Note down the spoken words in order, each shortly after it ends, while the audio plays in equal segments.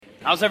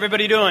How's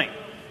everybody doing?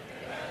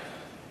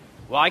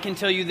 Well, I can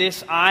tell you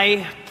this.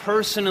 I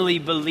personally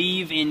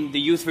believe in the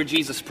Youth for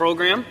Jesus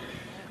program.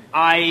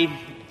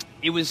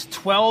 It was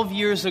 12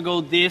 years ago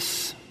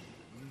this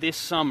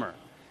summer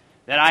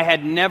that I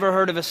had never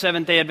heard of a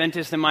Seventh-day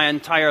Adventist in my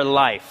entire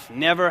life.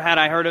 Never had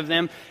I heard of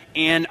them.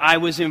 And I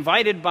was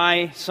invited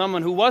by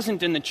someone who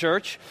wasn't in the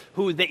church,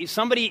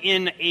 somebody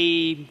in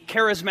a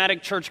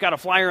charismatic church got a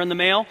flyer in the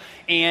mail,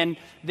 and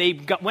they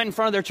went in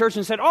front of their church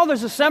and said, "Oh,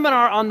 there's a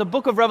seminar on the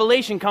book of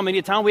Revelation coming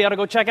to town. We ought to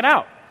go check it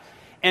out."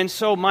 And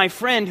so my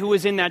friend who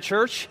was in that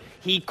church,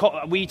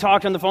 we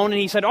talked on the phone,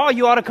 and he said, "Oh,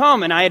 you ought to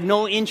come." And I had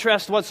no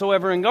interest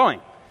whatsoever in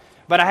going.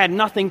 But I had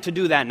nothing to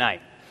do that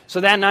night.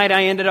 So that night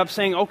I ended up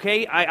saying,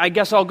 okay, I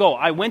guess I'll go.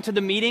 I went to the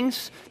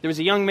meetings. There was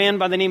a young man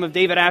by the name of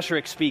David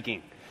Asherick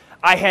speaking.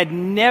 I had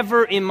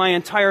never in my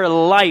entire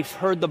life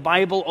heard the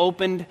Bible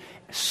opened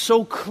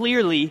so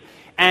clearly,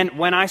 and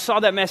when I saw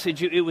that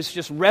message, it was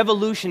just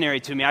revolutionary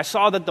to me. I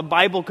saw that the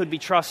Bible could be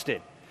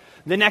trusted.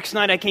 The next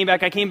night I came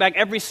back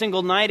every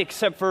single night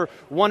except for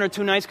one or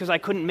two nights because I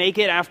couldn't make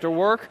it after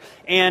work,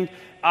 and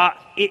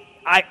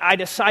I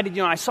decided,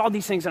 I saw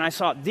these things and I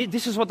saw,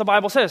 this is what the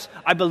Bible says.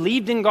 I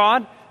believed in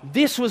God.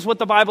 This was what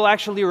the Bible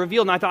actually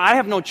revealed, and I thought, I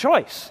have no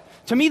choice.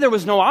 To me, there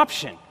was no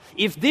option.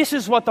 If this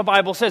is what the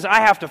Bible says,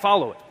 I have to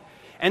follow it.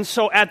 And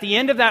so at the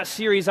end of that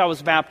series, I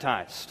was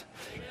baptized.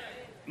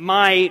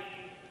 I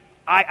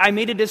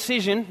made a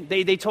decision.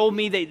 They told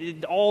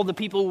me, all the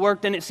people who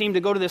worked in it seemed to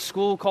go to this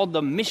school called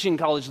the Mission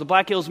College, the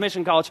Black Hills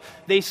Mission College.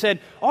 They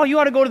said, "Oh, you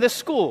ought to go to this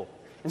school."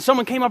 And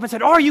someone came up and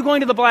said, "Oh, are you going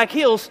to the Black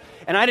Hills?"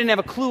 And I didn't have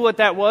a clue what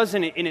that was,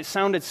 and it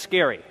sounded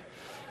scary.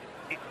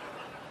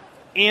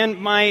 And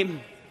my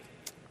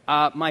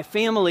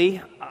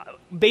family,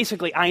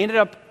 basically,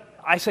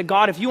 I said,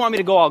 "God, if you want me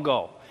to go, I'll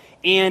go."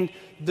 And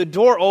the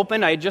door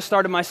opened. I had just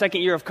started my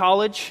second year of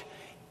college,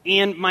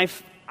 and I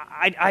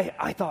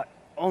thought,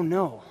 oh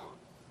no.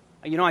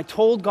 I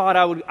told God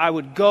I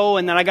would go,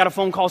 and then I got a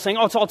phone call saying,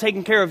 "Oh, it's all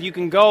taken care of, you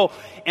can go."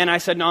 And I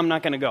said, "No, I'm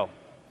not going to go."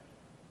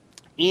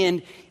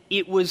 And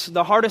it was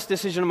the hardest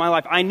decision of my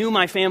life. I knew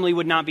my family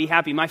would not be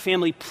happy. My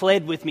family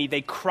pled with me.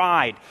 They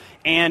cried.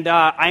 And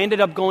I ended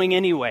up going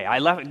anyway. I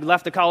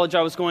left the college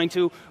I was going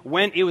to.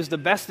 It was the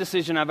best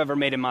decision I've ever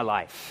made in my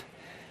life.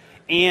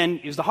 And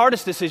it was the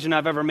hardest decision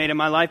I've ever made in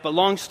my life. But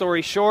long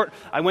story short,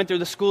 I went through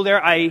the school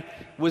there. I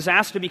was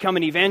asked to become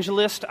an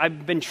evangelist.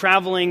 I've been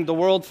traveling the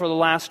world for the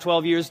last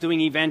 12 years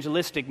doing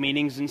evangelistic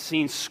meetings and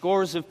seen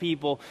scores of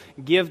people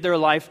give their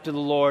life to the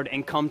Lord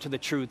and come to the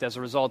truth as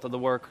a result of the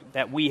work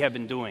that we have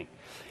been doing.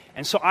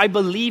 And so I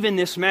believe in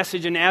this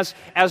message, and as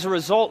a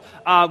result,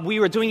 we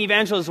were doing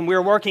evangelism. We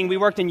worked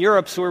in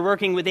Europe, so we were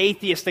working with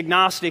atheists,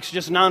 agnostics,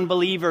 just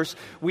non-believers.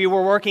 We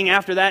were working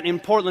after that in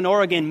Portland,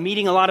 Oregon,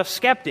 meeting a lot of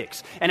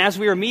skeptics. And as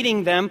we were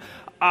meeting them,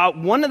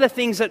 one of the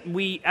things that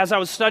as I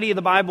was studying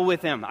the Bible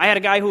with them, I had a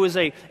guy who was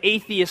an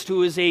atheist who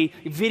was a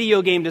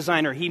video game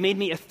designer. He made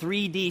me a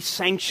 3D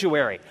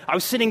sanctuary. I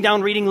was sitting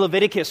down reading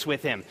Leviticus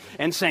with him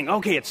and saying,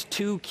 okay, it's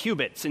 2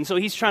 cubits. And so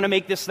he's trying to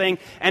make this thing.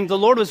 And the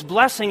Lord was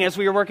blessing as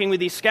we were working with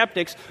these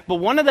skeptics. But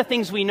one of the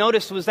things we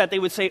noticed was that they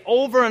would say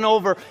over and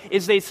over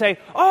is they'd say,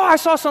 "Oh, I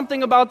saw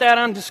something about that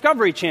on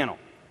Discovery Channel."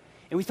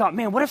 And we thought,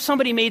 man, what if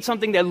somebody made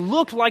something that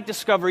looked like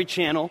Discovery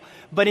Channel,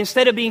 but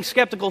instead of being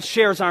skeptical,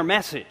 shares our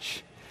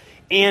message?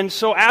 And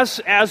so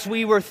as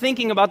we were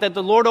thinking about that,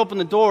 the Lord opened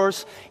the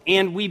doors,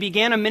 and we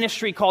began a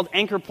ministry called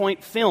Anchor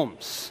Point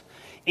Films.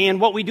 And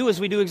what we do is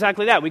we do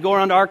exactly that. We go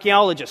around to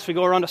archaeologists, we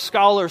go around to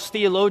scholars,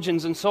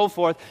 theologians, and so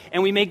forth,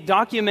 and we make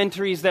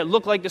documentaries that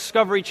look like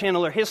Discovery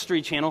Channel or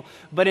History Channel,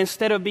 but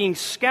instead of being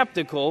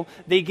skeptical,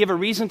 they give a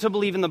reason to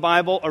believe in the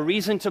Bible, a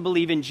reason to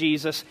believe in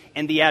Jesus,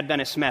 and the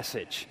Adventist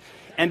message.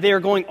 And they are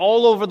going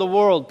all over the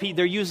world.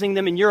 They're using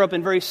them in Europe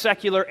in very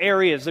secular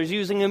areas. They're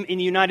using them in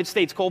the United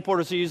States. Cole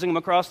Porters are using them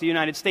across the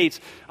United States.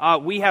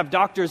 We have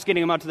doctors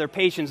getting them out to their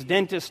patients,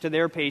 dentists to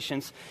their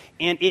patients.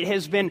 And it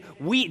has been,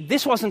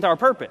 this wasn't our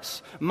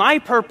purpose. My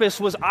purpose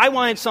was I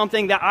wanted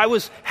something that I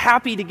was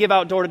happy to give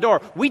out door to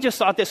door. We just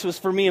thought this was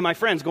for me and my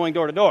friends going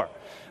door to door.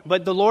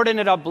 But the Lord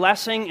ended up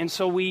blessing, and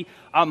so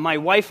my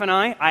wife and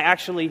I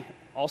actually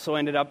also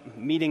ended up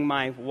meeting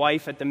my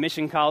wife at the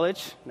Mission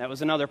College. That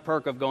was another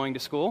perk of going to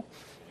school.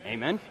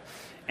 Amen.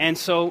 And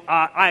so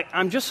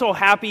I'm just so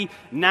happy.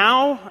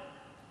 Now,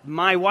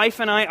 my wife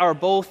and I are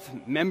both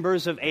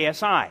members of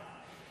ASI.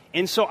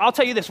 And so I'll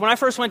tell you this. When I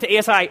first went to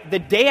ASI, the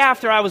day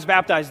after I was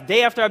baptized, the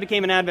day after I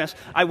became an Adventist,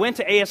 I went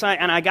to ASI,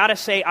 and I got to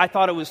say, I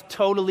thought it was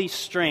totally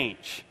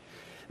strange.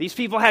 These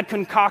people had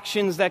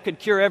concoctions that could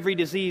cure every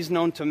disease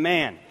known to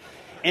man.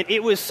 And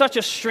it was such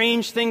a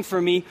strange thing for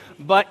me,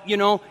 but,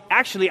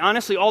 actually,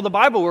 honestly, all the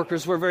Bible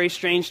workers were very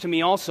strange to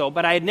me also,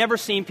 but I had never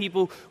seen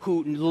people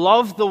who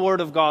loved the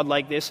Word of God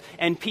like this,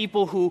 and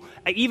people who,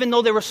 even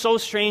though they were so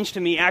strange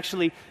to me,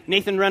 actually,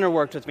 Nathan Renner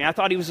worked with me. I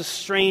thought he was a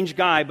strange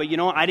guy, but,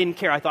 I didn't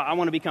care. I thought, I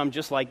want to become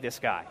just like this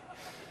guy.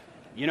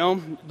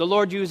 The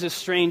Lord uses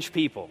strange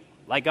people,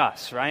 like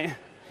us, right?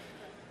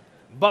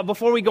 But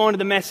before we go into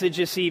the message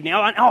this evening,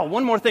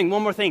 one more thing.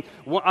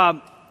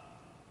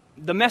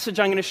 the message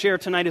I'm going to share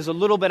tonight is a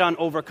little bit on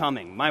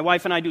overcoming. My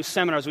wife and I do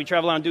seminars. We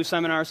travel out and do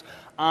seminars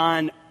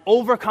on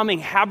overcoming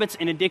habits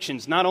and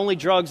addictions, not only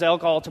drugs,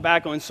 alcohol,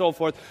 tobacco, and so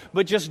forth,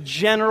 but just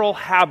general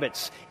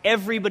habits.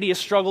 Everybody has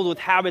struggled with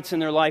habits in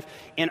their life,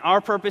 and our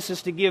purpose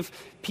is to give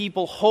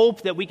people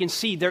hope that we can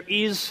see there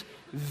is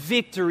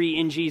victory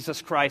in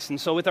Jesus Christ. And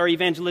so with our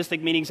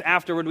evangelistic meetings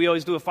afterward, we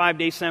always do a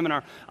 5-day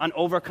seminar on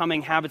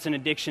overcoming habits and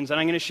addictions. And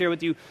I'm going to share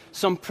with you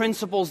some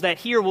principles that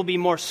here will be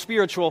more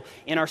spiritual.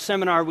 In our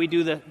seminar, we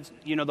do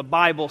the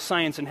Bible,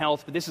 science, and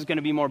health, but this is going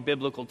to be more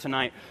biblical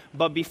tonight.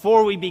 But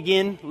before we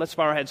begin, let's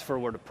bow our heads for a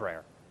word of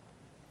prayer.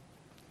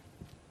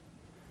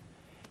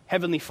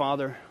 Heavenly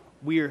Father,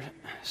 we are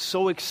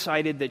so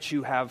excited that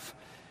you have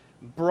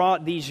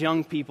brought these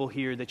young people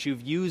here, that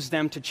you've used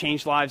them to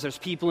change lives. There's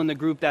people in the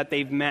group that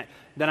they've met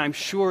that I'm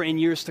sure in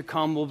years to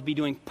come will be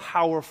doing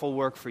powerful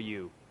work for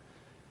you.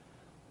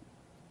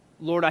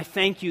 Lord, I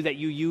thank you that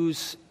you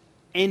use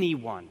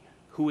anyone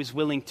who is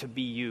willing to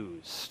be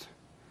used.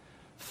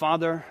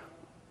 Father,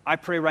 I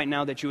pray right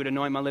now that you would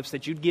anoint my lips,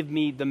 that you'd give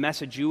me the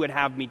message you would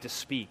have me to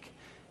speak.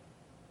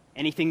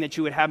 Anything that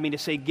you would have me to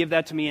say, give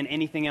that to me, and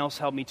anything else,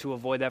 help me to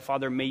avoid that.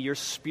 Father, may your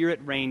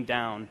Spirit rain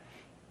down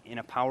in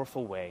a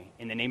powerful way.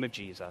 In the name of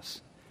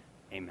Jesus,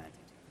 amen.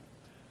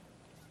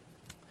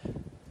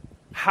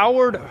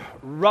 Howard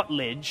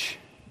Rutledge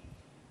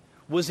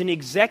was an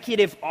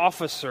executive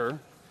officer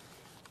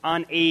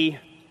on a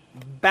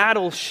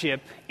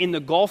battleship in the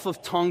Gulf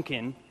of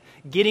Tonkin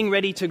getting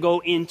ready to go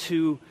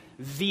into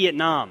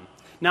Vietnam.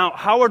 Now,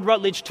 Howard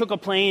Rutledge took a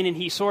plane and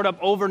he soared up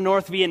over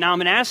North Vietnam.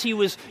 And as he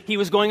was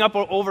going up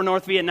over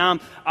North Vietnam,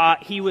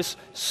 his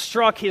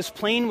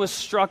plane was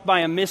struck by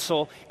a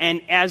missile. And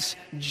as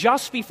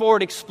just before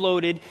it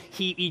exploded,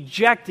 he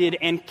ejected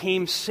and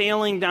came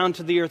sailing down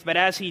to the earth. But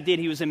as he did,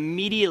 he was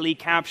immediately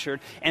captured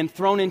and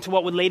thrown into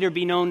what would later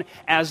be known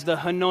as the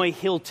Hanoi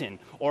Hilton,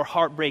 or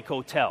Heartbreak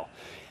Hotel.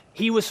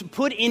 He was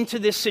put into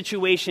this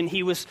situation.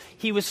 He was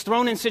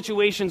thrown in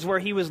situations where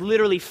he was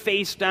literally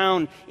face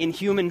down in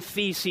human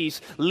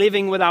feces,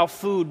 living without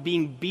food,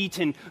 being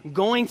beaten,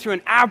 going through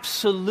an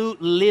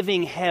absolute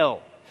living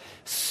hell.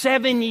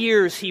 7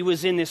 years he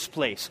was in this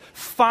place.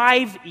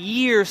 5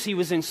 years he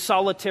was in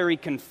solitary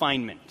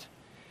confinement.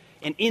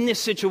 And in this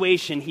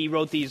situation, he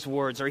wrote these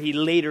words, or he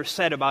later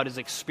said about his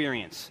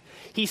experience.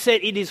 He said,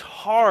 "It is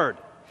hard.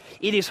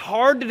 It is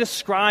hard to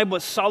describe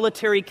what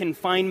solitary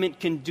confinement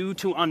can do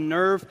to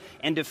unnerve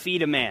and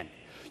defeat a man.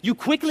 You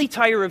quickly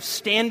tire of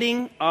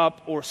standing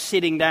up or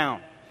sitting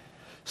down,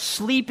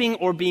 sleeping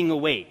or being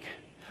awake.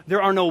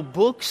 There are no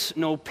books,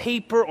 no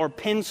paper or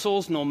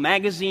pencils, no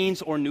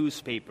magazines or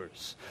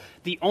newspapers.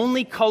 The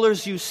only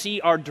colors you see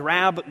are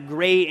drab,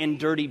 gray, and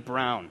dirty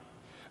brown.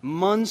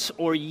 Months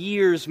or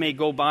years may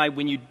go by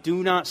when you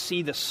do not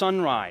see the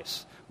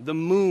sunrise, the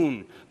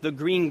moon, the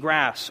green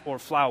grass, or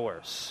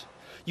flowers.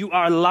 You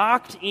are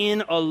locked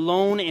in,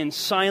 alone and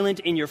silent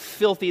in your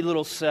filthy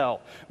little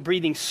cell,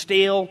 breathing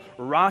stale,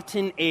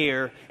 rotten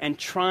air and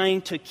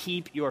trying to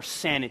keep your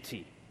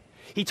sanity."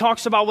 He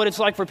talks about what it's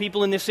like for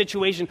people in this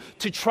situation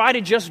to try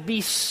to just be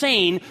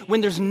sane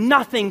when there's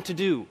nothing to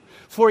do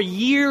for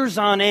years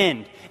on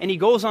end. And he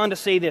goes on to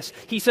say this.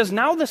 He says,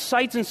 "Now the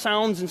sights and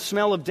sounds and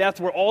smell of death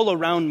were all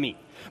around me.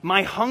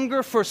 My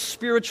hunger for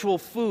spiritual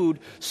food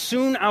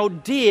soon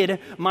outdid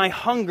my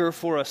hunger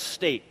for a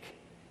steak.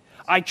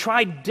 I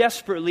tried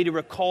desperately to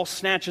recall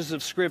snatches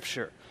of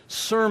Scripture,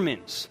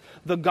 sermons,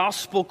 the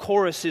gospel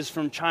choruses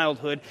from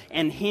childhood,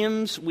 and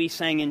hymns we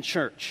sang in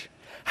church.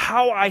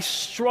 How I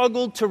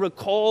struggled to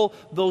recall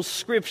those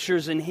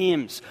scriptures and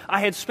hymns.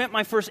 I had spent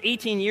my first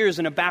 18 years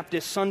in a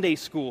Baptist Sunday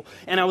school,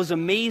 and I was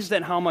amazed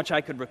at how much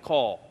I could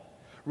recall.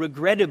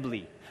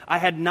 Regrettably, I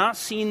had not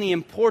seen the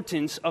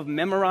importance of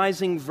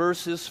memorizing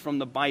verses from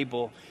the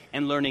Bible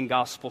and learning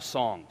gospel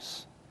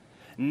songs.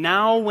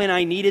 Now, when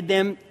I needed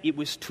them, it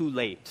was too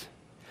late.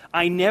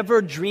 I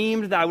never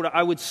dreamed that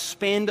I would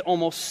spend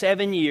almost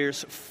 7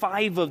 years,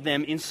 5 of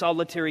them in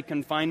solitary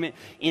confinement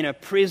in a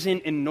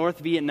prison in North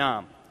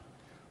Vietnam,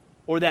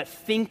 or that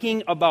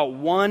thinking about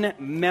one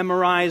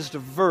memorized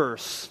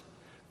verse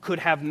could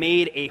have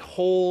made a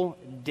whole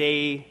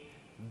day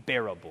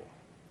bearable."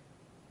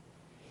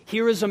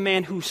 Here is a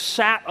man who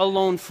sat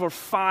alone for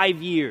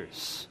 5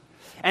 years.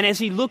 And as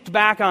he looked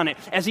back on it,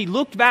 as he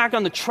looked back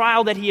on the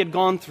trial that he had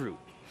gone through,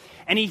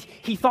 and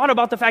he thought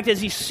about the fact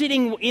as he's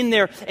sitting in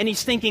there and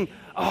he's thinking,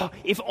 "Oh,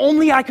 if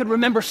only I could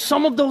remember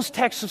some of those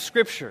texts of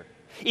Scripture.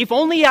 If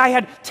only I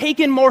had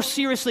taken more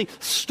seriously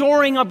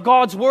storing up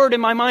God's Word in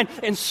my mind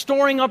and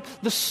storing up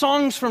the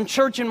songs from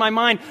church in my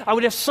mind, I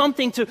would have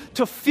something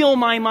to fill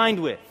my mind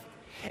with."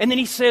 And then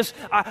he says,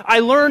 I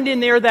learned in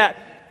there that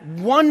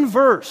one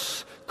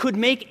verse could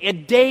make a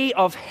day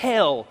of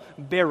hell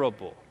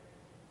bearable.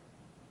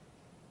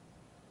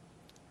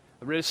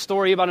 I read a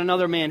story about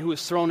another man who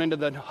was thrown into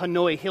the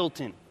Hanoi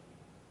Hilton.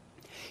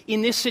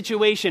 In this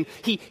situation,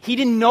 he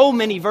didn't know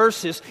many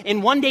verses,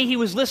 and one day he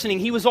was listening.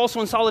 He was also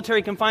in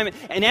solitary confinement,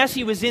 and as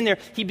he was in there,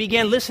 he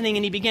began listening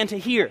and he began to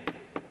hear.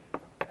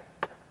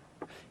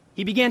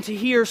 He began to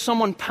hear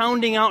someone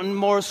pounding out in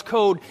Morse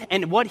code,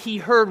 and what he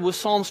heard was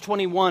Psalms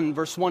 21,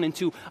 verse 1 and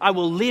 2. I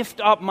will lift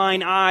up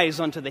mine eyes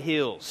unto the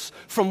hills.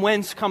 From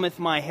whence cometh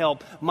my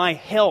help? My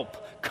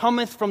help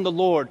cometh from the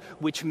Lord,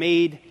 which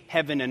made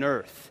heaven and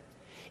earth.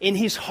 And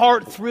his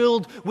heart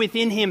thrilled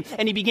within him,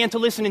 and he began to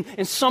listen,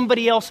 and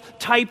somebody else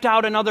typed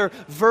out another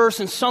verse,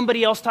 and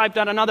somebody else typed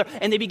out another,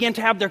 and they began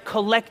to have their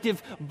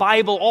collective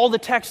Bible, all the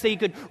texts they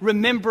could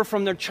remember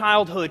from their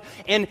childhood.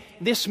 And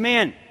this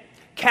man,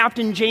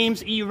 Captain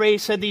James E. Ray,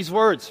 said these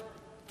words.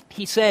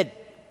 He said,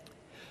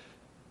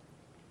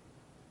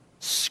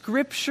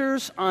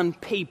 "Scriptures on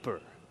paper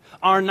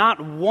are not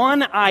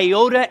one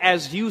iota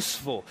as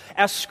useful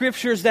as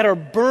scriptures that are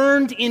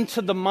burned into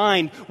the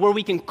mind, where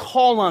we can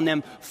call on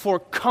them for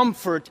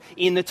comfort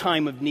in the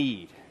time of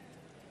need."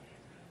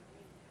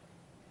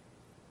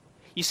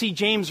 You see,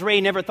 James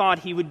Ray never thought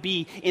he would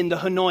be in the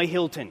Hanoi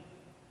Hilton.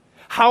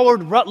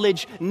 Howard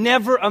Rutledge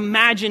never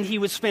imagined he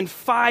would spend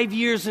 5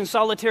 years in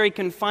solitary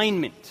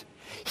confinement.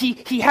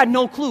 He had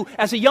no clue.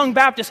 As a young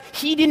Baptist,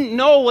 he didn't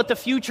know what the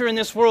future in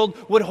this world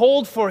would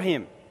hold for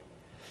him.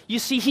 You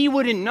see, he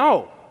wouldn't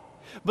know.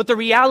 But the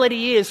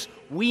reality is,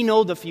 we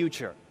know the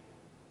future.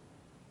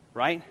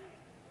 Right?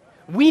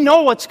 We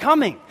know what's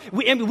coming.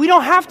 We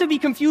don't have to be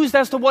confused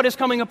as to what is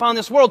coming upon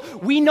this world.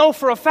 We know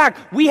for a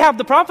fact. We have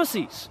the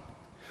prophecies.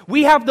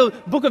 We have the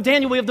book of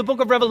Daniel. We have the book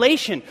of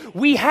Revelation.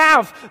 We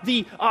have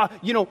the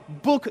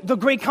book, The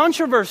Great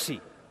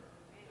Controversy.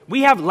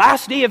 We have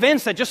last day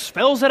events that just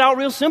spells it out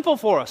real simple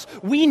for us.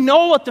 We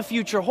know what the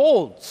future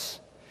holds.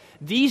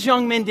 These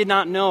young men did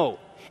not know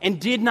and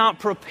did not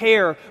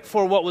prepare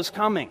for what was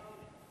coming.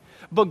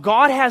 But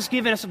God has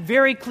given us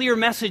very clear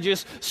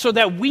messages so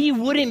that we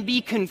wouldn't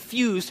be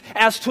confused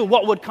as to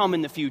what would come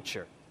in the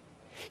future.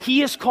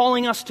 He is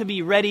calling us to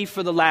be ready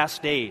for the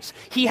last days.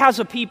 He has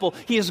a people,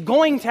 He is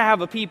going to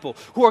have a people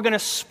who are going to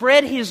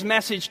spread His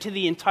message to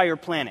the entire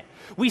planet.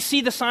 We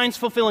see the signs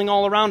fulfilling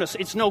all around us.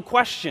 It's no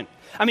question.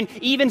 I mean,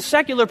 even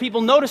secular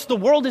people notice the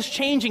world is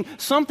changing.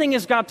 Something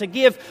has got to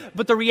give.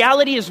 But the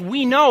reality is,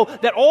 we know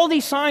that all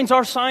these signs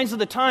are signs of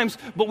the times,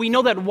 but we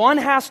know that one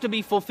has to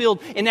be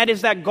fulfilled, and that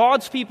is that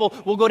God's people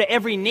will go to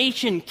every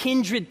nation,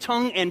 kindred,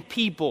 tongue, and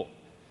people,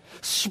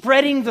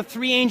 spreading the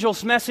three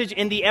angels' message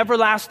and the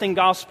everlasting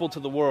gospel to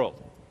the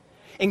world.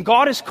 And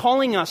God is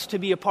calling us to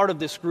be a part of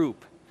this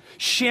group,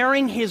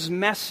 sharing His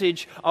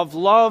message of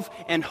love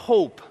and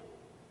hope.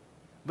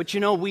 But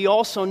we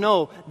also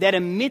know that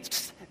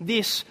amidst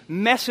this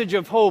message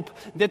of hope,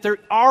 that there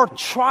are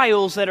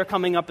trials that are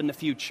coming up in the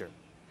future.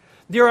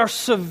 There are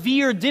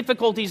severe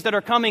difficulties that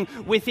are coming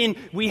within.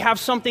 We have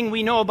something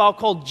we know about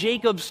called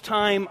Jacob's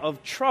time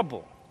of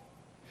trouble.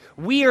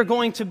 We are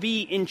going to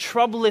be in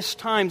troublous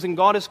times, and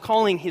God is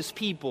calling His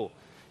people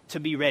to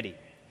be ready.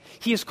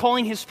 He is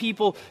calling His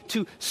people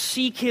to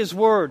seek His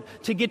word,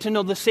 to get to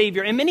know the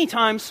Savior. And many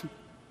times,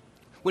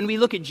 when we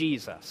look at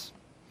Jesus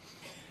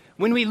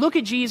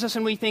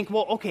and we think,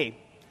 well, okay,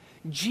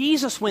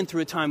 Jesus went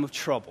through a time of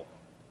trouble.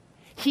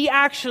 He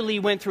actually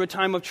went through a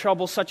time of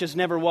trouble such as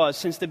never was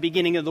since the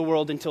beginning of the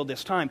world until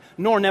this time,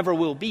 nor never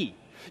will be.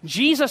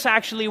 Jesus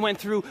actually went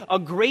through a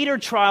greater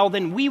trial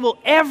than we will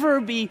ever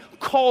be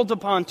called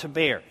upon to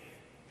bear.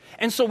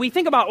 And so we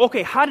think about,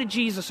 okay, how did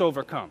Jesus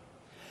overcome?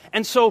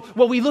 And so,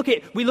 we look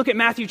at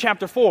Matthew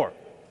chapter 4,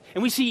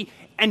 and we see,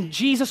 and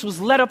Jesus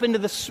was led up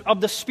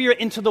of the Spirit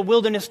into the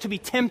wilderness to be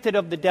tempted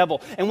of the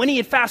devil. And when He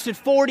had fasted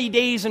 40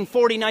 days and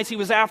 40 nights, He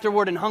was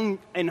afterward and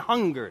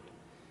hungered.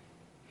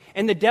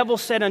 And the devil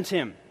said unto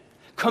Him,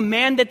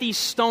 command that these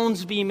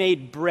stones be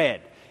made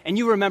bread. And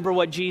you remember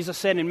what Jesus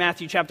said in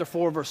Matthew chapter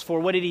 4, verse 4.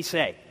 What did He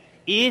say?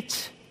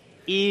 It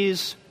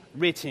is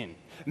written,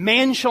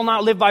 man shall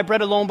not live by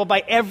bread alone, but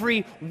by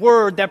every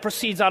word that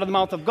proceeds out of the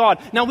mouth of God.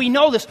 Now we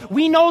know this.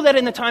 We know that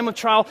in the time of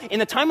trial, in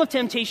the time of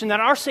temptation, that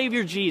our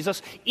Savior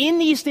Jesus, in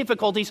these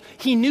difficulties,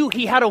 He knew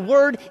He had a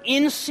word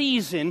in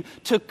season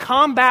to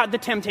combat the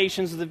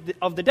temptations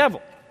of the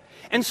devil.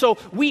 And so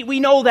we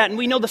know that, and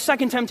we know the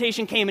second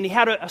temptation came and He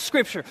had a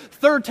scripture.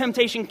 Third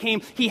temptation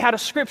came, He had a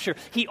scripture.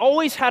 He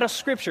always had a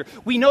scripture.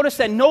 We notice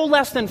that no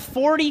less than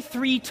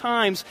 43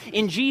 times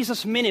in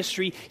Jesus'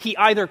 ministry, He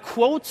either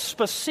quotes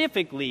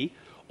specifically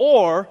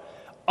or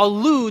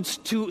alludes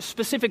to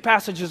specific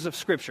passages of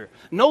Scripture.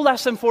 No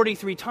less than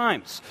 43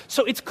 times.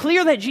 So it's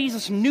clear that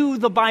Jesus knew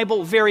the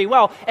Bible very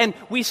well. And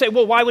we say,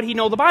 well, why would He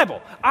know the Bible?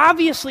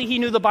 Obviously He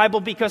knew the Bible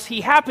because He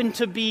happened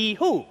to be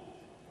who?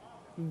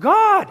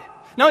 God.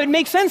 Now, it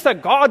makes sense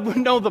that God would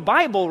know the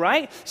Bible,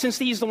 right? Since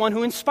He's the one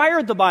who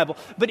inspired the Bible.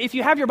 But if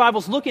you have your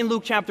Bibles, look in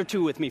Luke chapter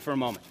 2 with me for a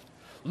moment.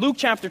 Luke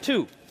chapter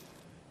 2.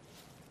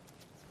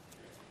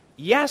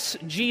 Yes,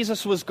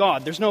 Jesus was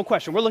God. There's no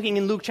question. We're looking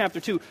in Luke chapter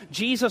 2.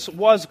 Jesus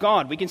was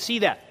God. We can see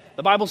that.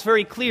 The Bible's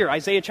very clear.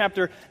 Isaiah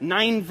chapter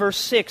 9, verse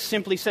 6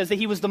 simply says that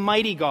He was the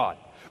mighty God.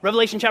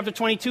 Revelation chapter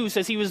 22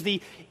 says He was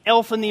the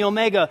Alpha and the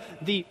Omega,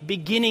 the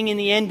beginning and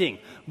the ending.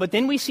 But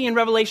then we see in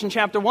Revelation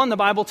chapter 1, the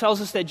Bible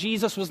tells us that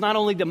Jesus was not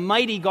only the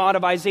mighty God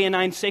of Isaiah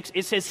 9:6,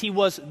 it says He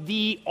was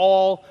the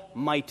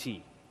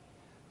Almighty.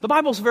 The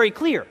Bible's very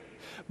clear.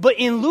 But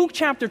in Luke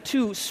chapter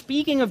 2,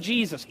 speaking of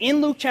Jesus,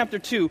 in Luke chapter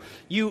 2,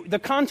 the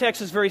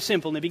context is very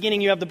simple. In the beginning,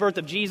 you have the birth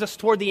of Jesus.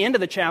 Toward the end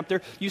of the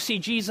chapter, you see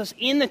Jesus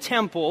in the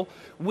temple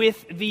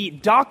with the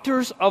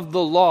doctors of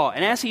the law.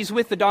 And as he's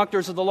with the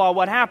doctors of the law,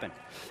 what happened?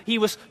 He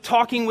was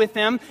talking with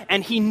them,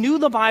 and he knew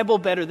the Bible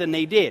better than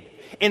they did.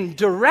 And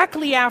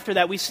directly after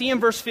that, we see in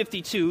verse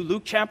 52,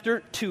 Luke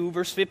chapter 2,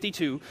 verse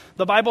 52,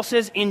 the Bible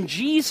says, "And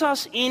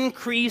Jesus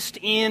increased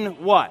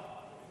in" what?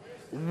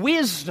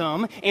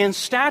 Wisdom and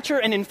stature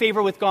and in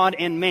favor with God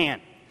and man.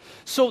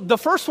 So the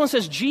first one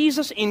says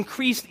Jesus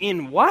increased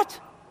in what?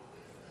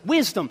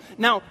 Wisdom.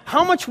 Now,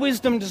 how much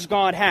wisdom does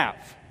God have?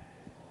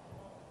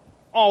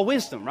 All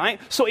wisdom, right?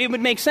 So it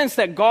would make sense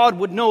that God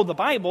would know the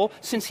Bible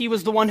since he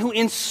was the one who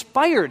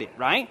inspired it,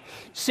 right?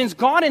 Since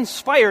God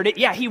inspired it,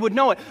 yeah, he would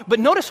know it. But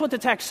notice what the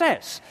text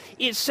says.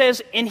 It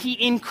says, "And he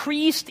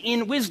increased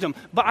in wisdom."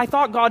 But I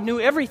thought God knew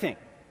everything.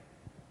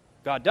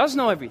 God does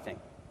know everything.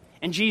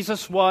 And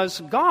Jesus was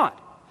God.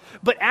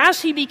 But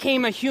as he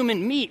became a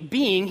human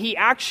being, he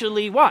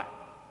actually what?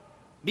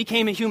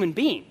 Became a human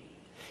being.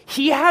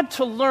 He had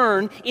to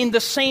learn in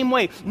the same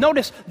way.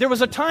 Notice, there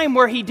was a time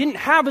where he didn't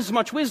have as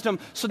much wisdom,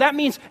 so that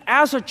means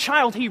as a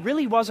child, he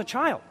really was a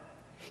child.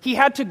 He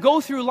had to go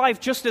through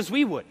life just as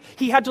we would.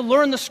 He had to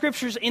learn the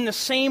Scriptures in the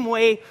same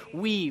way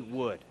we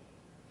would.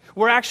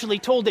 We're actually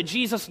told that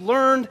Jesus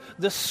learned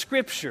the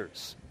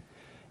Scriptures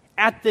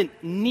at the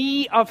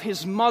knee of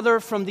his mother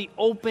from the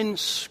open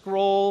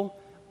scroll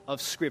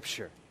of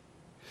Scripture.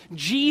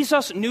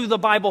 Jesus knew the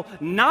Bible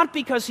not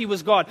because he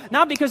was God,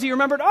 not because he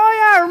remembered, "Oh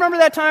yeah, I remember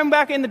that time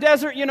back in the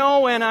desert,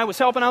 when I was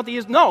helping out the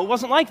Israelites." No, it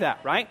wasn't like that,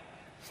 right?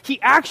 He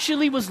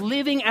actually was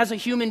living as a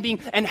human being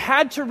and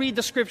had to read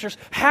the Scriptures,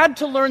 had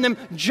to learn them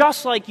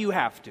just like you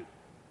have to.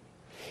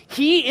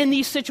 He, in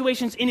these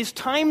situations, in his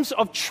times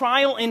of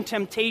trial and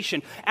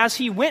temptation, as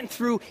he went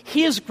through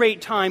his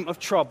great time of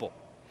trouble,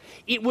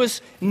 it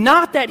was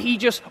not that he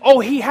just,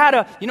 he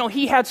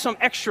had some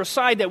extra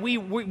side that we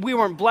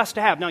weren't blessed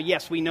to have. Now,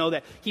 yes, we know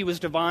that he was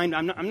divine.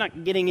 I'm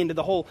not getting into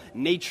the whole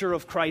nature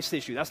of Christ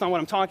issue. That's not what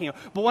I'm talking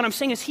about. But what I'm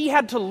saying is he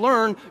had to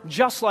learn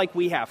just like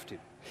we have to.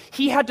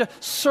 He had to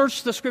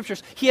search the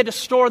Scriptures. He had to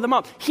store them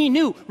up. He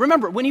knew.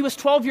 Remember, when he was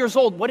 12 years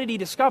old, what did he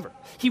discover?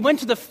 He went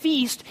to the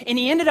feast, and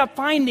he ended up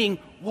finding,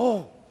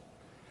 whoa,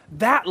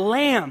 that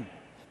lamb,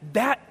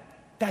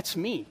 that's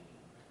me.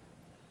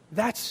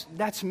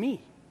 That's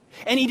me.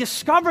 And he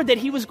discovered that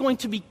he was going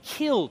to be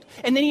killed.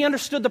 And then he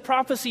understood the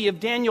prophecy of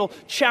Daniel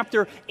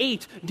chapter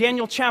 8,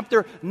 Daniel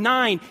chapter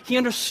 9. He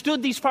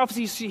understood these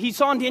prophecies. He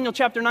saw in Daniel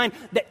chapter 9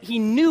 that he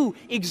knew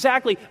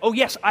exactly,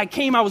 yes, I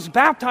was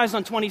baptized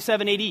on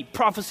 27 AD,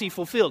 prophecy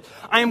fulfilled.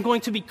 I am going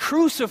to be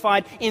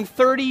crucified in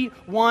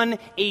 31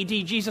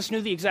 AD. Jesus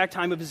knew the exact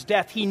time of his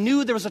death. He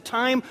knew there was a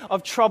time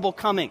of trouble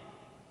coming.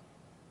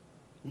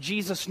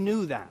 Jesus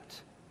knew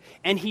that.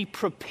 And he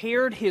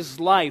prepared his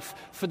life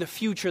for the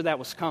future that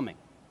was coming.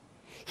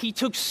 He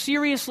took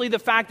seriously the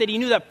fact that he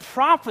knew that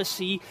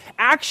prophecy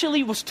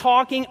actually was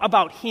talking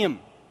about him.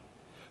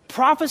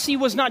 Prophecy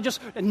was not just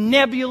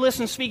nebulous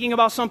and speaking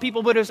about some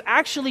people, but it was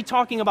actually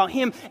talking about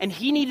him, and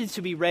he needed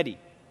to be ready.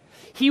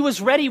 He was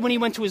ready when he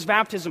went to his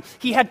baptism.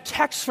 He had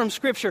texts from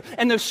Scripture,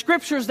 and the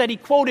Scriptures that he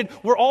quoted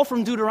were all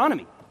from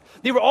Deuteronomy.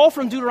 They were all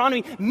from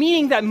Deuteronomy,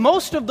 meaning that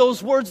most of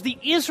those words, the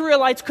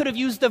Israelites could have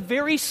used the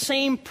very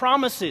same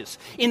promises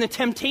in the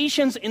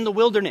temptations in the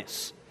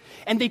wilderness.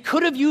 And they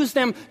could have used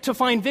them to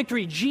find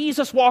victory.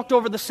 Jesus walked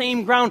over the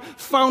same ground,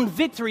 found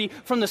victory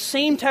from the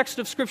same text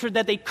of Scripture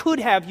that they could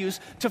have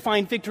used to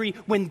find victory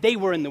when they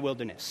were in the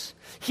wilderness.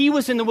 He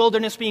was in the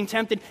wilderness being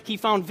tempted. He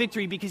found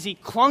victory because he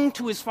clung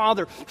to his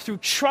Father through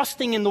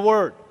trusting in the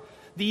Word.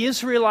 The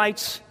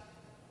Israelites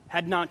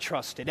had not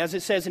trusted. As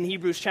it says in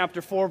Hebrews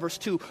chapter 4, verse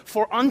 2,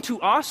 "For unto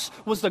us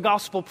was the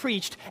gospel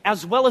preached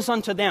as well as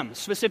unto them,"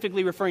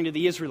 specifically referring to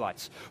the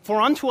Israelites.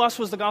 "For unto us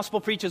was the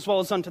gospel preached as well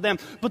as unto them.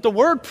 But the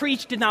word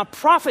preached did not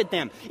profit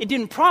them." It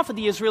didn't profit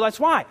the Israelites.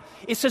 Why?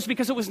 It says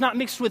because it was not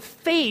mixed with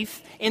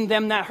faith in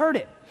them that heard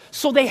it.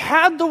 So they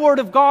had the Word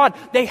of God.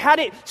 They had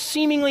it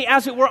seemingly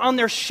as it were on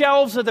their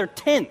shelves of their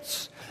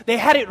tents. They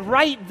had it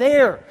right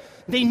there.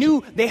 They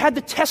knew, they had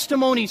the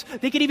testimonies.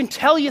 They could even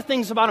tell you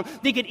things about them.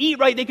 They could eat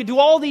right. They could do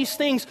all these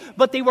things,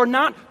 but they were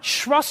not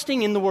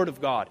trusting in the Word of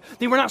God.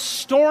 They were not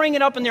storing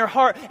it up in their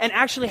heart and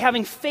actually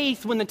having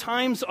faith when the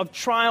times of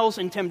trials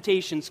and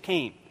temptations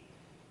came.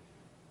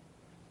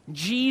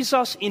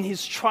 Jesus, in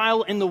his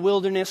trial in the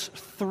wilderness,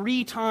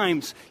 3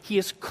 times, he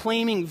is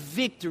claiming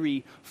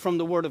victory from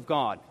the Word of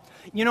God.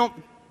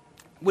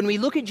 When we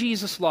look at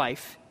Jesus'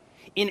 life,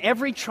 in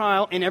every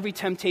trial and every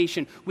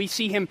temptation, we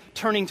see him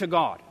turning to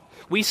God.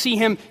 We see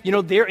him,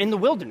 there in the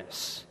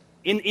wilderness.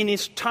 In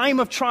his time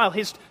of trial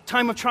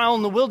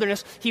in the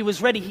wilderness, he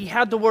was ready. He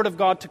had the Word of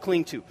God to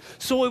cling to.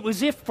 So it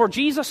was if for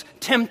Jesus,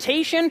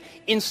 temptation,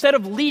 instead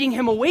of leading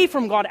him away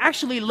from God,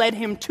 actually led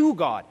him to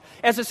God.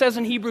 As it says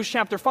in Hebrews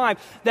chapter 5,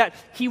 that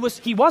he was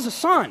a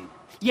son,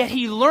 yet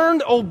he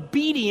learned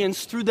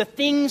obedience through the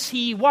things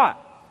he what?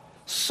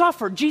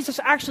 Suffered. Jesus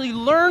actually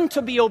learned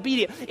to be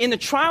obedient. In the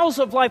trials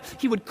of life,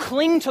 he would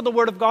cling to the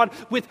Word of God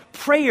with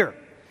prayer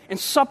and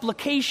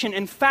supplication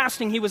and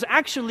fasting. He was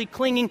actually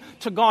clinging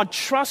to God,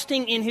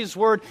 trusting in His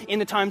Word in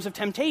the times of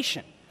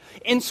temptation.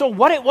 And so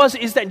what it was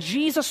is that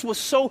Jesus was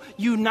so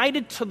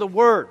united to the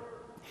Word.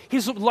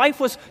 His life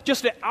was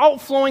just an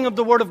outflowing of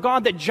the Word of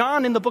God that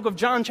John, in the book of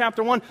John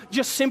chapter 1,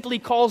 just simply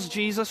calls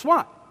Jesus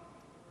what?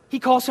 He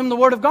calls Him the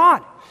Word of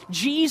God.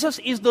 Jesus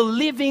is the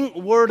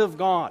living Word of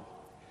God.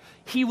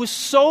 He was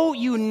so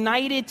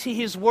united to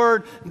His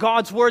Word,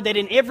 God's Word, that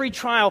in every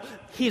trial,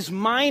 his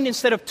mind,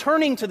 instead of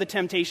turning to the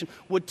temptation,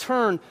 would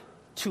turn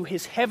to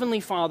his Heavenly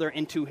Father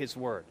and to His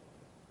Word.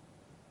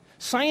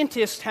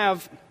 Scientists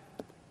have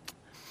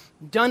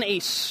done a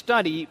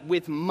study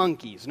with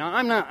monkeys. Now,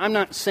 I'm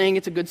not saying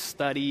it's a good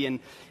study, and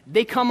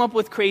they come up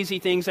with crazy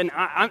things, and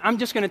I'm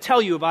just going to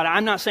tell you about it.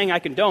 I'm not saying I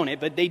condone it,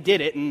 but they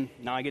did it, and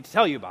now I get to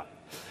tell you about it.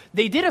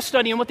 They did a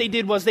study, and what they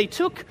did was they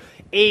took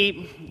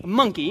a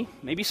monkey,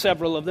 maybe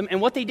several of them,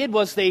 and what they did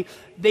was they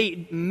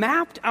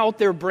mapped out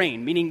their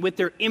brain, meaning with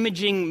their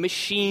imaging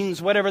machines,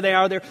 whatever they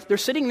are, they're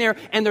sitting there,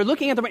 and they're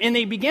looking at the brain, and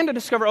they began to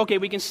discover, okay,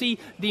 we can see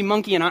the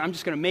monkey, and I'm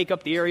just going to make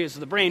up the areas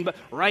of the brain, but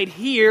right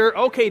here,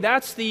 okay,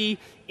 that's the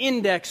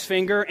index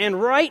finger,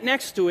 and right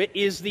next to it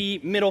is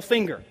the middle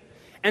finger.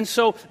 And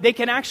so they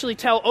can actually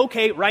tell,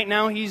 okay, right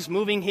now he's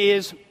moving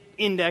his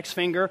index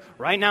finger,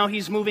 right now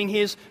he's moving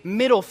his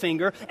middle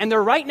finger, and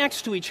they're right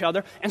next to each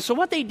other. And so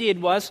what they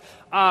did was,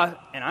 and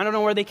I don't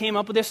know where they came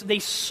up with this, they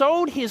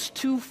sewed his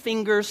two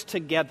fingers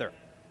together.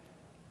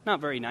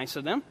 Not very nice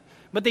of them,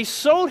 but they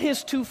sewed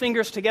his two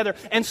fingers together.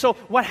 And so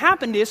what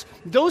happened is,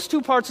 those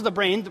two parts of the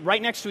brain,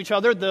 right next to each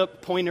other, the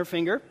pointer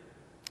finger,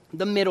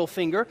 the middle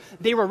finger,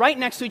 they were right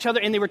next to each other,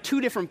 and they were two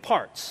different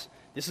parts.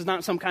 This is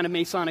not some kind of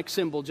Masonic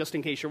symbol, just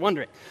in case you're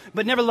wondering.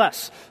 But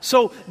nevertheless,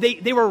 so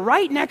they were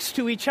right next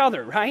to each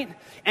other, right?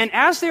 And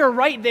as they were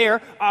right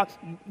there,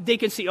 they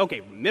could see,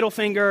 okay, middle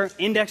finger,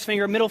 index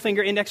finger, middle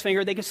finger, index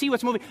finger. They could see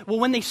what's moving. Well,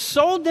 when they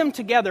sewed them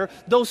together,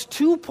 those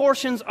two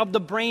portions of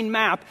the brain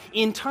map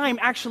in time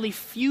actually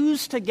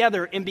fused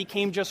together and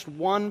became just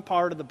one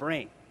part of the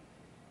brain.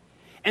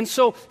 And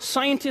so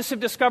scientists have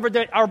discovered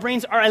that our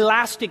brains are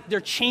elastic, they're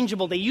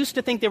changeable. They used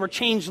to think they were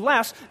changed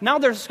less. Now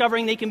they're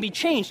discovering they can be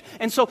changed.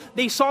 And so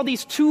they saw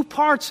these two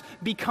parts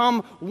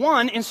become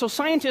one. And so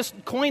scientists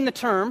coined the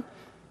term,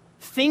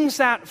 things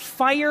that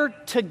fire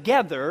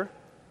together,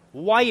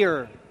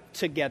 wire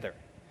together.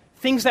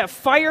 Things that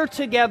fire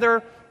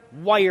together,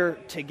 wire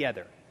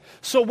together.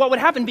 So what would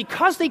happen,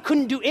 because they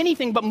couldn't do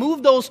anything but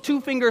move those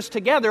two fingers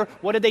together,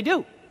 what did they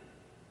do?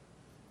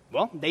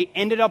 Well, they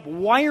ended up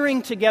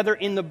wiring together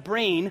in the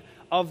brain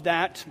of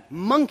that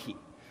monkey.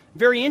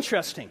 Very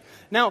interesting.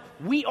 Now,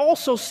 we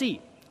also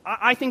see,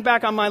 I think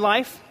back on my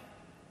life,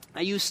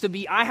 I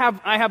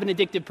have an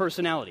addictive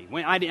personality.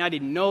 When I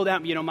didn't know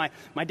that. You know,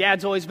 my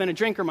dad's always been a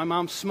drinker. My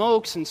mom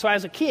smokes. And so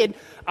as a kid,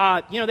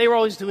 they were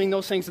always doing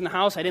those things in the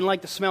house. I didn't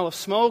like the smell of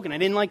smoke, and I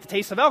didn't like the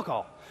taste of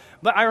alcohol.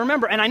 But I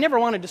remember, and I never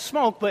wanted to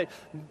smoke, but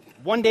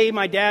one day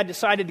my dad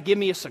decided to give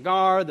me a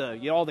cigar.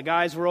 All the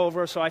guys were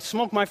over, so I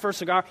smoked my first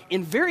cigar,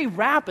 and very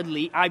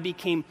rapidly I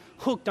became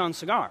hooked on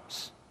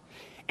cigars.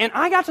 And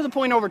I got to the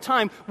point over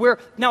time where,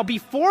 now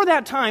before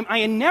that time, I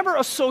had never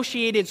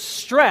associated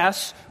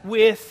stress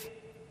with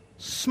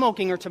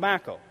smoking or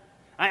tobacco.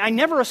 I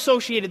never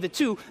associated the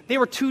two. They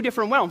were two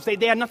different realms. They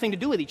had nothing to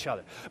do with each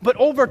other. But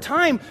over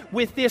time,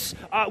 with this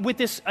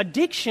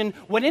addiction,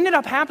 what ended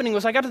up happening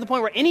was I got to the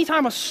point where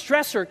anytime a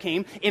stressor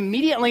came,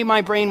 immediately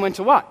my brain went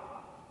to what?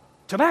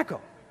 Tobacco.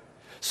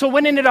 So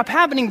what ended up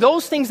happening,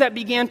 those things that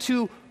began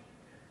to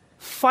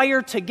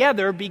fire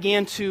together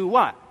began to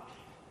what?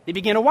 They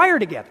began to wire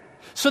together.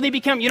 So they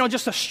became,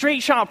 just a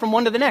straight shot from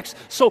one to the next.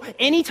 So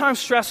anytime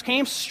stress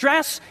came,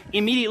 stress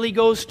immediately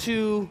goes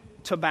to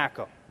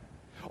tobacco.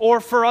 Or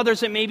for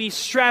others, it may be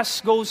stress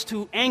goes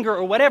to anger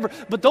or whatever.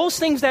 But those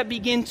things that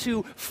begin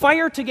to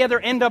fire together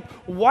end up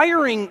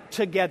wiring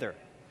together.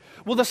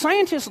 Well, the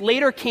scientists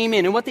later came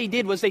in, and what they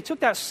did was they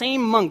took that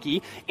same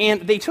monkey,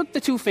 and they took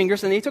the two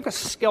fingers, and they took a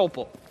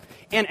scalpel.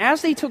 And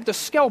as they took the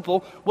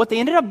scalpel, what they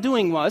ended up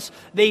doing was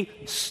they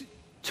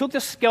took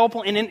the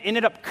scalpel and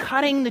ended up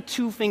cutting the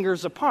two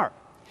fingers apart.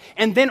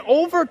 And then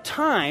over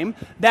time,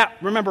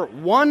 remember,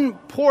 one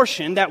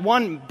portion, that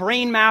one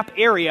brain map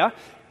area,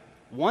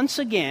 once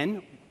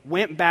again,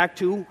 went back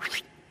to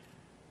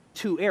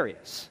two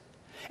areas.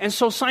 And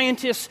so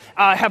scientists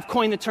have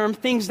coined the term,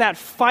 things that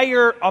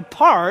fire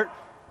apart,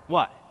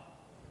 what?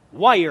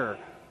 Wire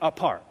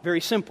apart.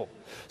 Very simple.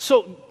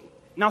 So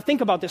now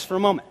think about this for a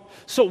moment.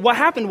 So what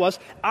happened was,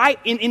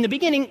 in the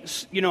beginning,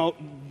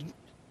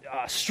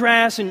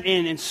 stress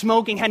and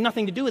smoking had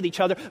nothing to do with each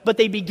other, but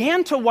they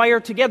began to wire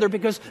together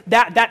because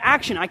that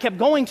action, I kept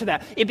going to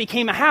that. It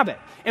became a habit.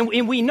 And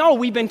we know,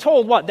 we've been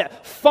told what?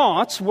 That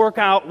thoughts work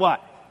out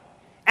what?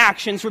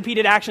 Actions,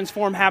 repeated actions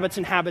form habits,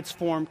 and habits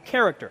form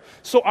character.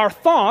 So our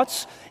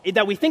thoughts,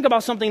 that we think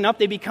about something enough,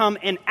 they become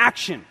an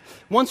action.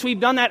 Once we've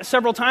done that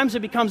several times,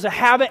 it becomes a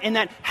habit, and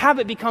that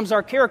habit becomes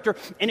our character,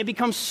 and it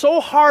becomes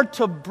so hard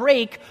to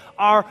break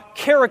our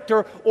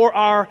character or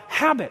our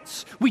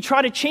habits. We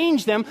try to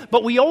change them,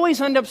 but we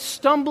always end up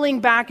stumbling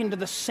back into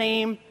the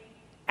same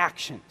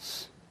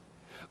actions.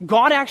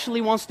 God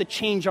actually wants to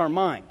change our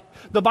mind.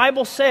 The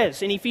Bible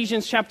says in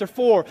Ephesians chapter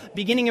 4,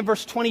 beginning in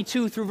verse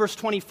 22 through verse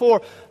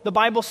 24, the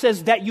Bible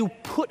says that you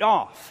put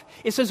off.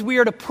 It says we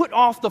are to put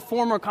off the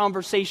former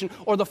conversation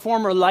or the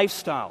former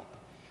lifestyle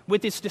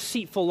with its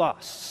deceitful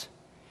lusts.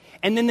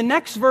 And then the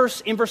next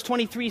verse, in verse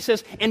 23,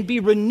 says, and be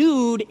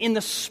renewed in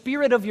the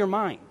spirit of your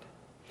mind.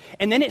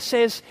 And then it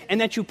says,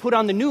 and that you put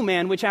on the new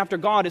man, which after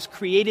God is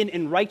created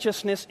in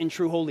righteousness and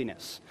true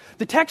holiness.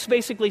 The text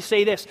basically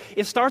say this.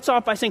 It starts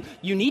off by saying,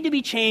 you need to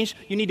be changed.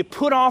 You need to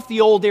put off the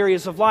old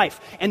areas of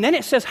life. And then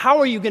it says, how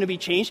are you going to be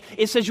changed?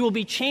 It says you will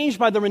be changed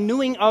by the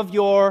renewing of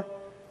your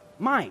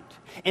mind.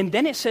 And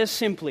then it says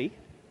simply,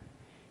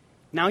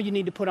 now you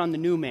need to put on the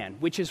new man,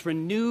 which is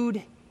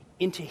renewed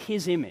into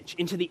his image,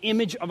 into the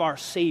image of our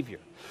Savior.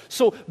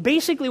 So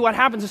basically what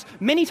happens is,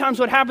 many times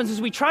what happens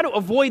is we try to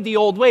avoid the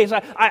old ways.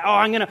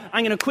 I'm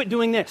gonna quit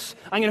doing this.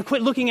 I'm gonna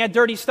quit looking at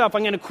dirty stuff.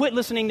 I'm gonna quit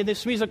listening to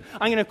this music.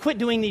 I'm gonna quit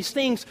doing these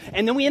things.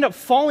 And then we end up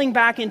falling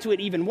back into it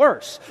even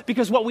worse.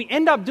 Because what we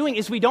end up doing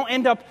is we don't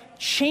end up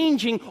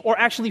changing or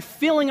actually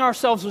filling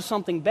ourselves with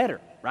something better,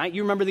 right?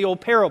 You remember the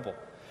old parable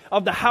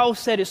of the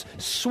house that is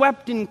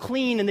swept and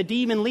clean and the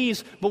demon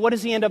leaves, but what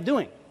does he end up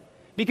doing?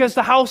 Because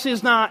the house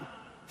is not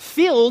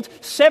filled,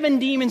 7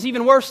 demons,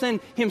 even worse than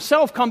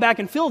himself, come back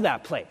and fill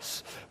that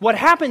place. What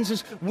happens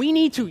is we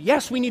need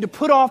to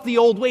put off the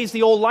old ways,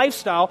 the old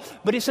lifestyle,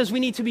 but it says we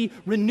need to be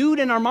renewed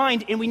in our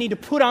mind and we need to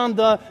put on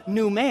the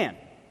new man.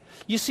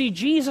 You see,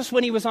 Jesus,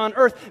 when he was on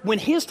earth, when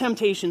his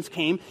temptations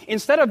came,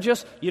 instead of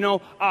just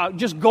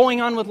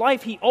going on with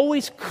life, he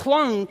always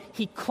clung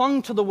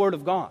to the Word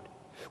of God.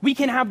 We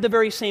can have the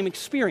very same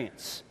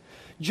experience.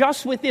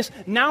 Just with this,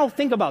 now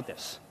think about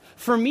this.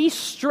 For me,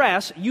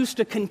 stress used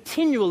to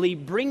continually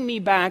bring me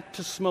back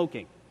to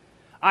smoking.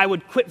 I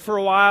would quit for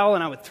a while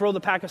and I would throw the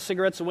pack of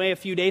cigarettes away a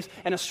few days,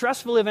 and a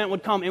stressful event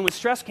would come, and when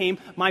stress came,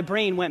 my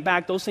brain went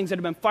back. Those things that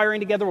had been firing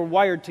together were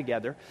wired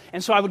together,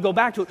 and so I would go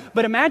back to it.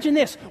 But imagine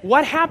this.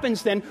 What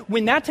happens then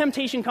when that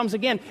temptation comes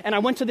again? And I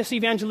went to this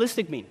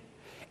evangelistic meeting,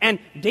 and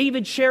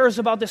David shares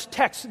about this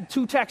text,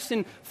 2 texts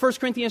in 1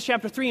 Corinthians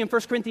chapter 3 and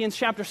 1 Corinthians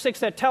chapter 6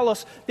 that tell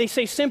us, they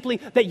say simply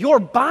that your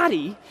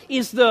body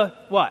is the,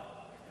 what?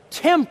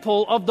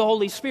 Temple of the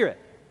Holy Spirit.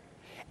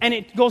 And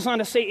it goes on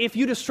to say, if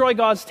you destroy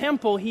God's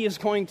temple, he is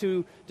going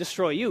to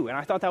destroy you. And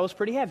I thought that was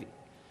pretty heavy.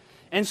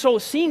 And so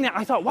seeing that,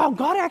 I thought, wow,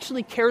 God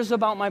actually cares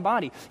about my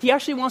body. He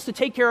actually wants to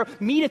take care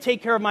of me, to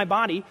take care of my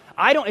body.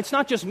 It's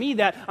not just me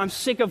that I'm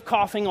sick of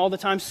coughing all the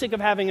time, sick of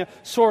having a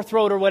sore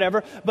throat or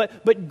whatever,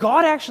 but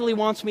God actually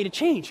wants me to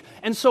change.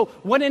 And so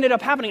what ended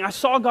up happening, I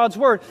saw God's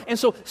Word. And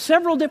so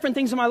several different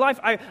things in my life,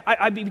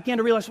 I began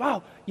to realize,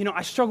 wow,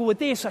 I struggle with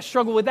this, I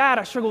struggle with that,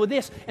 I struggle with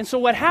this. And so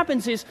what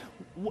happens is,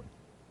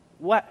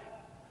 the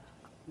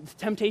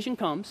temptation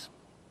comes.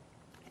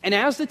 And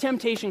as the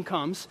temptation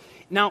comes,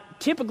 now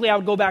typically I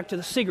would go back to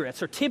the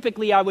cigarettes, or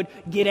typically I would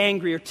get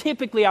angry, or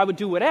typically I would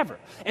do whatever.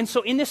 And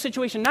so in this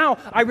situation now,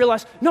 I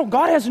realize, no,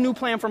 God has a new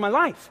plan for my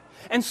life.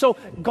 And so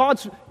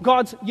God's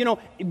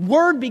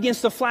Word begins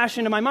to flash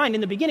into my mind.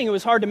 In the beginning, it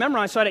was hard to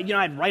memorize, so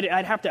I'd write it,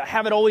 I'd have to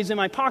have it always in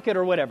my pocket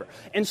or whatever.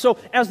 And so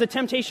as the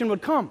temptation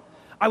would come,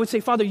 I would say,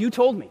 Father, you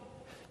told me.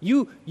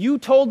 You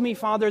told me,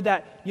 Father,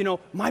 that,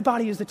 my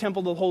body is the temple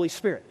of the Holy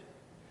Spirit.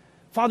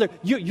 Father,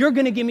 you're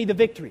going to give me the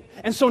victory.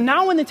 And so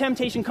now when the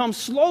temptation comes,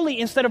 slowly,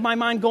 instead of my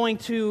mind going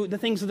to the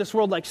things of this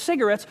world like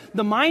cigarettes,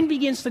 the mind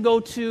begins to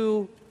go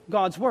to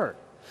God's Word.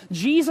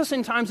 Jesus,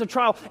 in times of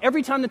trial,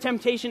 every time the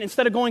temptation,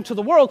 instead of going to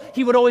the world,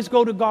 he would always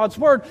go to God's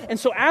Word. And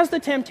so as the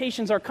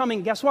temptations are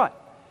coming, guess what?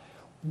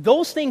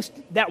 Those things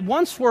that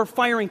once were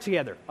firing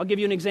together, I'll give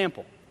you an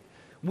example.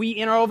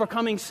 In our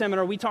Overcoming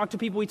seminar, we talk to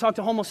people, we talk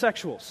to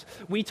homosexuals.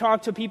 We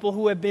talk to people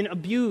who have been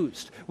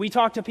abused. We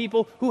talk to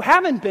people who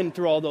haven't been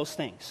through all those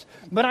things.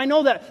 But I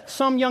know that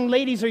some young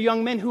ladies or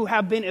young men who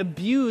have been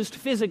abused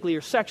physically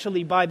or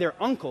sexually by their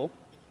uncle,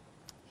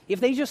 if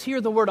they just hear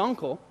the word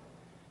uncle,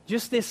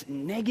 just this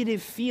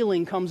negative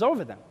feeling comes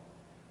over them.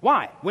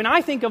 Why? When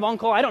I think of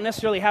uncle, I don't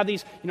necessarily have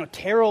these,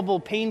 terrible,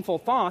 painful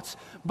thoughts,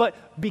 but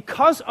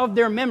because of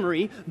their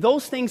memory,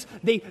 those things,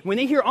 when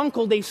they hear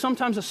uncle, they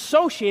sometimes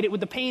associate it with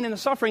the pain and the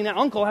suffering that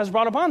uncle has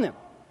brought upon them.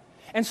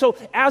 And so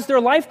as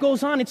their life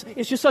goes on,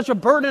 it's just such a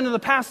burden of the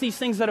past, these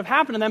things that have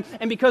happened to them,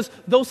 and because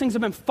those things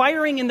have been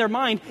firing in their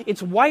mind,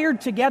 it's wired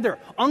together.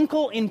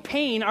 Uncle and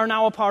pain are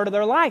now a part of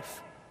their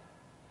life.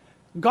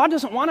 God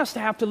doesn't want us to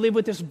have to live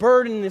with this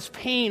burden and this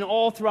pain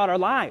all throughout our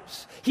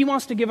lives. He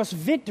wants to give us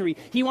victory.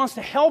 He wants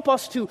to help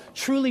us to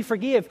truly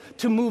forgive,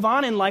 to move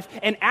on in life,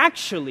 and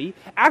actually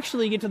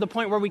get to the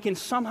point where we can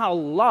somehow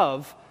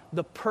love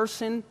the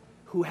person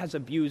who has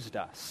abused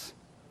us.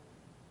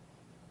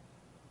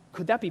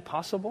 Could that be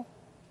possible?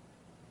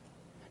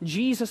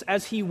 Jesus,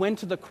 as he went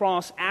to the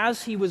cross,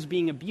 as he was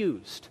being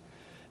abused.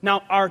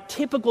 Now, our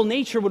typical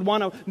nature would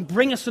want to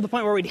bring us to the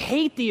point where we'd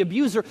hate the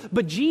abuser,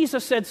 but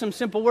Jesus said some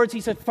simple words. He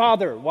said,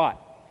 Father, what?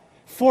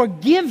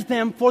 Forgive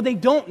them, for they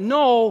don't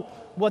know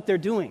what they're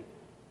doing.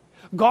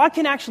 God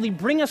can actually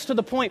bring us to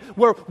the point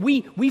where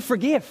we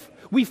forgive.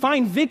 We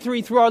find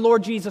victory through our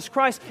Lord Jesus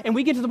Christ, and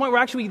we get to the point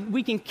where actually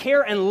we can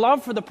care and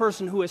love for the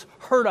person who has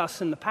hurt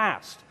us in the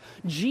past.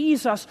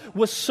 Jesus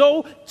was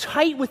so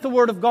tight with the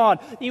Word of God.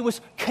 It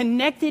was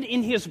connected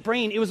in his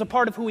brain. It was a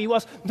part of who he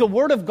was. The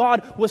Word of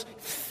God was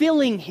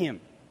filling him.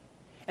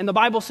 And the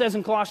Bible says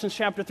in Colossians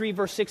chapter 3,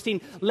 verse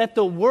 16, let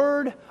the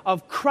Word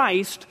of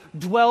Christ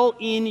dwell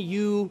in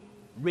you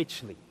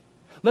richly.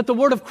 Let the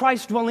Word of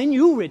Christ dwell in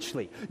you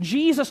richly.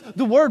 Jesus,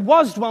 the Word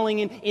was dwelling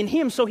in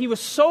him, so he was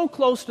so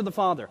close to the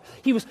Father.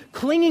 He was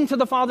clinging to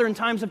the Father in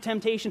times of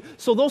temptation.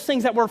 So those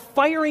things that were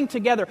firing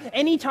together,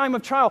 any time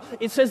of trial,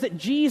 it says that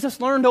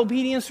Jesus learned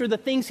obedience through the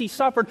things he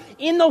suffered.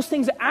 In those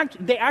things,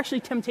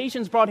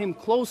 temptations brought him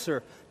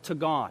closer to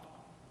God.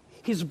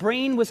 His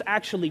brain was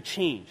actually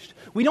changed.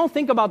 We don't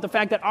think about the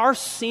fact that our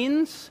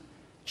sins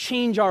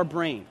change our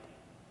brain.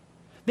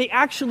 They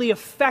actually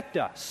affect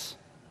us.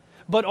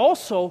 But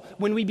also,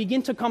 when we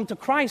begin to come to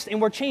Christ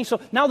and we're changed, so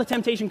now the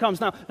temptation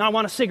comes, now I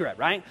want a cigarette,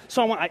 right?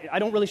 So I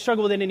don't really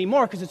struggle with it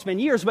anymore because it's been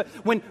years, but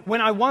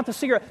when I want the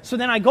cigarette, so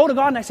then I go to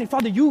God and I say,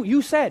 Father,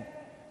 you said,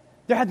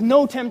 there hath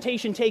no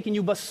temptation taken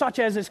you, but such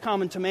as is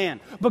common to man.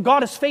 But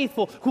God is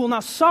faithful, who will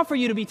not suffer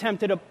you to be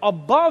tempted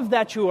above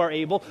that you are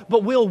able,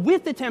 but will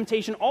with the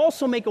temptation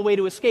also make a way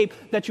to escape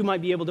that you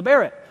might be able to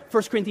bear it.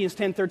 1 Corinthians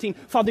 10:13,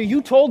 Father,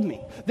 you told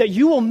me that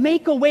you will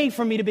make a way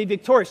for me to be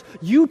victorious.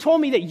 You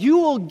told me that you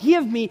will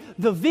give me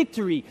the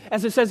victory,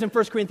 as it says in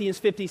 1 Corinthians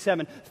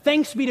 57.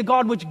 Thanks be to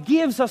God which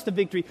gives us the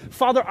victory.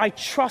 Father, I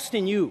trust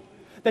in you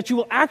that you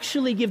will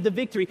actually give the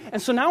victory. And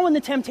so now when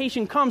the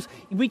temptation comes,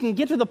 we can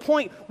get to the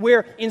point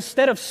where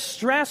instead of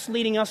stress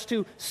leading us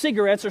to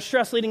cigarettes or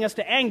stress leading us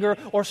to anger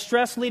or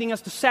stress leading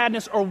us to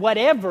sadness or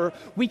whatever,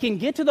 we can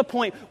get to the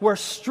point where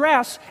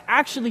stress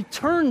actually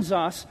turns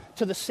us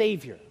to the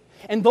Savior.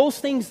 And those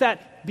things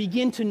that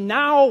begin to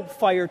now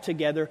fire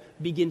together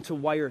begin to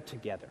wire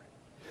together.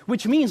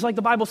 Which means, like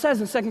the Bible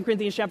says in 2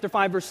 Corinthians chapter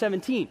 5, verse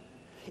 17,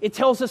 it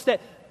tells us that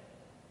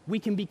we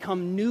can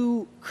become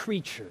new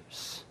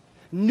creatures.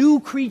 New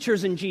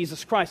creatures in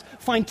Jesus Christ.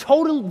 Find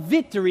total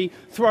victory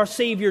through our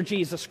Savior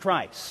Jesus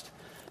Christ.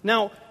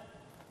 Now,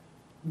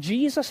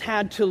 Jesus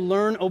had to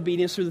learn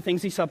obedience through the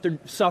things he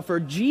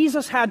suffered.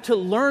 Jesus had to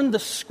learn the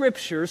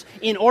Scriptures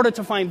in order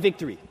to find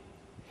victory.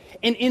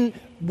 And in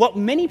what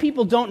many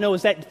people don't know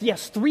is that,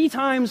 yes, three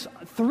times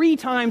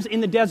in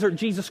the desert,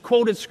 Jesus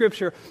quoted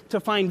Scripture to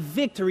find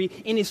victory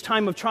in his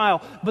time of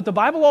trial. But the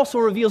Bible also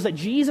reveals that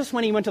Jesus,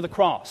 when Jesus went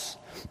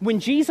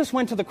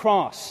to the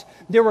cross,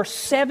 there were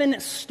 7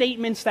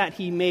 statements that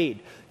he made.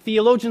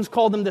 Theologians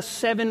call them the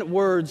 7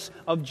 words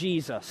of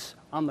Jesus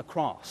on the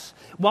cross.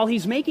 While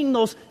he's making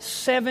those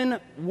 7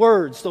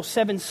 words, those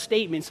 7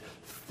 statements,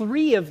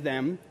 3 of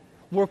them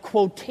were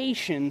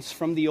quotations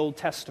from the Old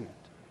Testament.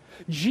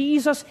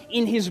 Jesus,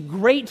 in his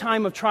great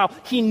time of trial,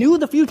 he knew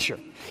the future.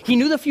 He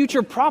knew the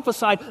future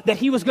prophesied that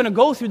he was going to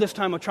go through this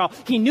time of trial.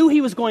 He knew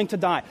he was going to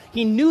die.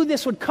 He knew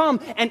this would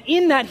come, and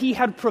in that he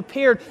had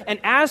prepared.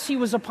 And as he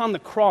was upon the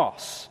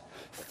cross,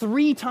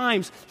 3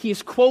 times he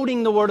is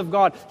quoting the Word of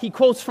God. He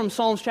quotes from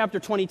Psalms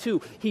chapter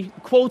 22. He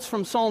quotes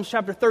from Psalms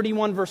chapter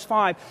 31, verse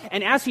 5.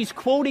 And as he's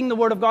quoting the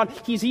Word of God,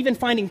 he's even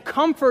finding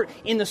comfort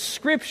in the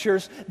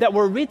Scriptures that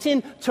were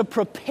written to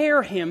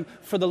prepare him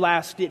for the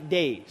last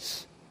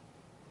days.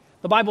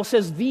 The Bible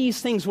says these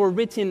things were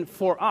written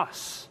for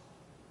us,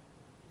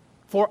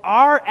 for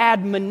our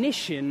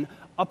admonition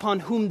upon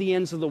whom the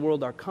ends of the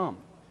world are come.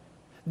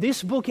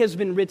 This book has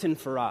been written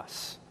for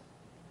us.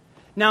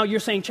 Now you're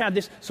saying,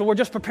 Chad, so we're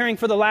just preparing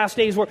for the last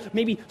days. We're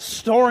maybe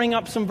storing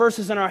up some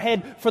verses in our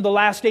head for the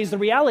last days. The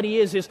reality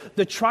is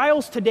the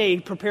trials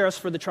today prepare us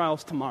for the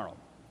trials tomorrow.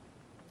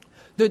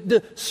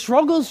 The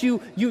struggles you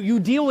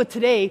deal with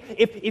today,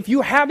 if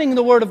you're having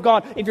the Word of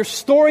God, if you're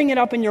storing it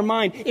up in your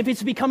mind, if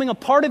it's becoming a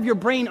part of your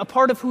brain, a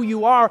part of who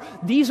you are,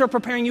 these are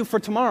preparing you for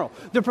tomorrow.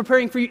 They're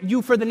preparing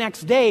you for the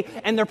next day,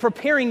 and they're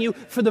preparing you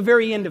for the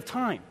very end of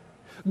time.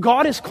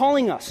 God is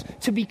calling us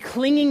to be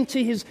clinging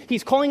to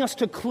He's calling us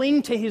to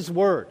cling to His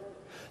Word,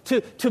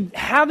 to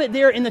have it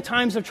there in the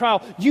times of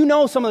trial. You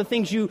know some of the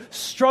things you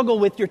struggle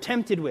with, you're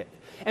tempted with.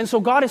 And so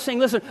God is saying,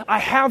 listen, I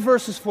have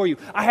verses for you.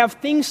 I have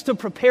things to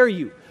prepare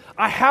you.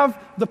 I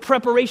have the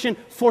preparation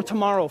for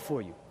tomorrow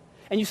for you.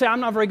 And you say,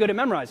 I'm not very good at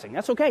memorizing.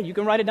 That's okay. You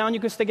can write it down. You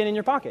can stick it in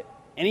your pocket.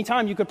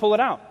 Anytime you could pull it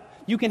out.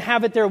 You can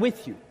have it there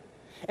with you.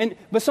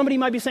 But somebody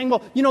might be saying,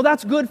 well,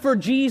 that's good for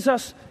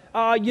Jesus.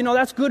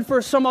 That's good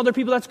for some other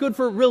people. That's good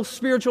for real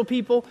spiritual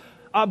people.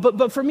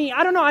 But for me,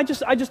 I don't know. I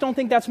just don't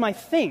think that's my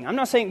thing. I'm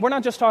not saying, we're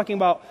not just talking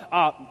about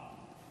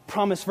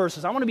promise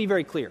verses. I want to be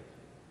very clear.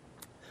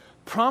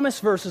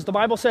 Promise verses, the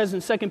Bible says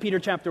in 2 Peter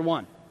chapter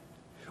 1,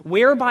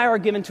 whereby are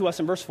given to us,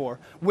 in verse 4,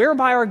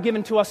 whereby are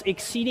given to us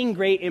exceeding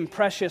great and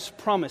precious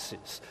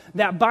promises,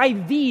 that by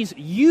these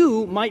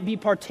you might be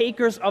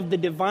partakers of the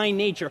divine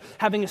nature,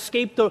 having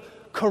escaped the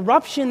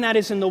corruption that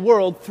is in the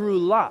world through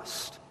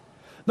lust.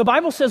 The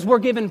Bible says we're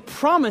given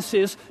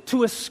promises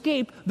to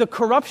escape the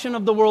corruption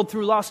of the world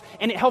through lust,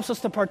 and it helps us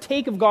to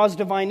partake of God's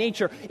divine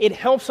nature. It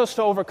helps us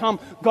to overcome.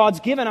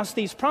 God's given us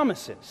these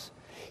promises.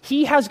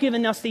 He has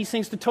given us these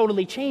things to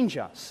totally change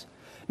us.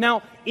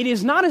 Now, it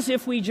is not as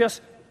if we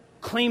just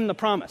claim the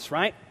promise,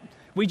 right?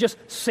 We just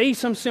say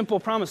some simple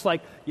promise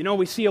like,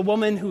 we see a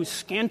woman who's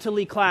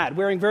scantily clad,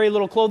 wearing very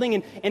little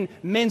clothing, and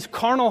men's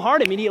carnal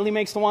heart immediately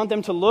makes them want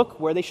them to look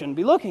where they shouldn't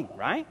be looking,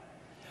 right?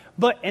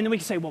 And then we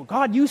can say, well,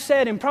 God, you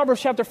said in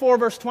Proverbs chapter 4,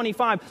 verse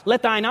 25,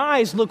 let thine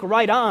eyes look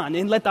right on,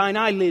 and let thine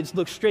eyelids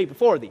look straight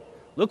before thee.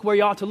 Look where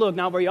you ought to look,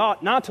 not where you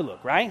ought not to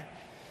look, right?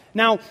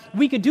 Now,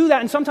 we could do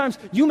that, and sometimes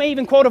you may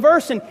even quote a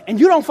verse, and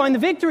you don't find the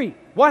victory.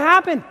 What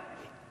happened?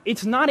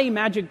 It's not a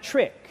magic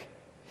trick.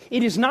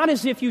 It is not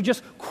as if you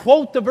just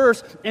quote the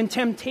verse and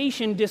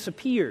temptation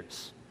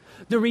disappears.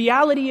 The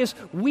reality is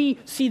we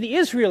see the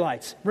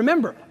Israelites.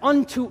 Remember,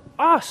 unto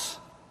us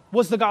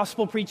was the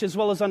gospel preached as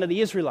well as unto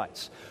the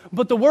Israelites.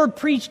 But the word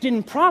preached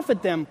didn't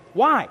profit them.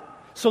 Why?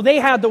 So they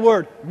had the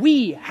word.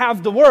 We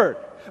have the word.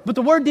 But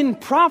the word didn't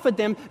profit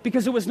them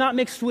because it was not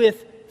mixed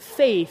with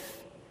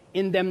faith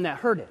in them that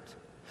heard it.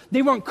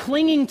 They weren't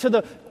clinging to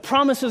the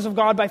promises of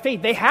God by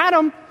faith. They had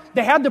them.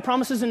 They had the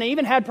promises, and they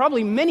even had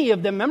probably many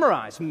of them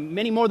memorized,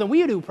 many more than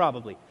we do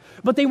probably.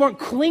 But they weren't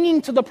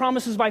clinging to the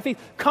promises by faith,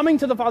 coming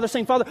to the Father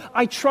saying, Father,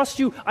 I trust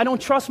you. I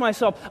don't trust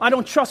myself. I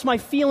don't trust my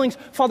feelings.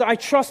 Father, I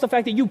trust the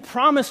fact that you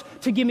promised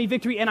to give me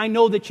victory, and I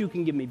know that you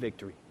can give me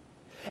victory.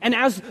 And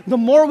as the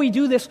more we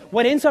do this,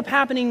 what ends up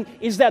happening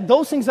is that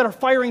those things that are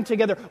firing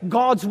together,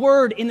 God's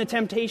word in the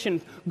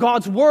temptation,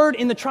 God's word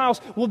in the trials,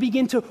 will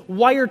begin to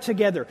wire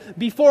together.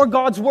 Before,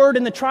 God's word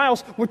and the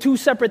trials were two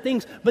separate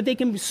things, but they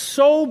can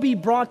so be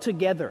brought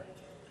together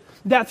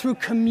that through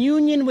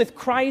communion with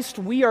Christ,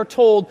 we are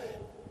told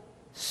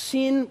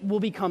sin will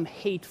become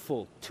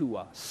hateful to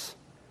us.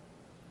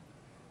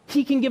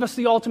 He can give us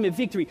the ultimate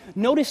victory.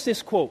 Notice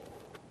this quote.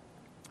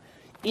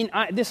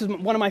 This is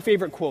one of my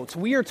favorite quotes.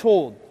 We are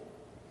told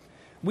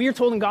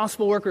in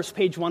Gospel Workers,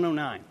 page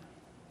 109.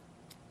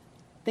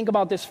 Think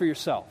about this for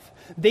yourself.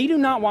 They do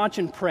not watch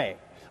and pray,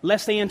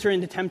 lest they enter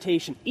into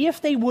temptation.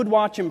 If they would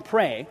watch and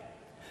pray,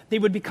 they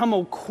would become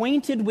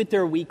acquainted with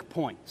their weak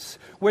points,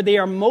 where they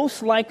are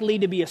most likely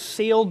to be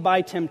assailed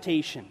by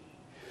temptation.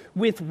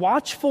 With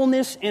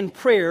watchfulness and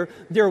prayer,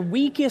 their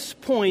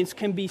weakest points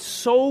can be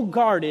so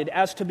guarded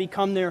as to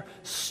become their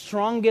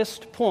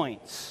strongest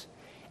points,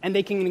 and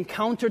they can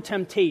encounter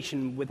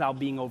temptation without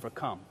being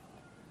overcome.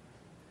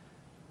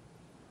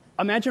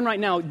 Imagine right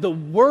now the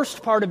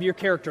worst part of your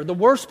character, the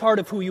worst part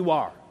of who you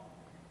are.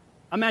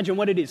 Imagine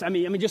what it is. I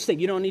mean, just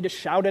think. You don't need to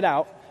shout it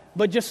out,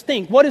 but just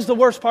think. What is the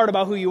worst part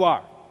about who you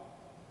are?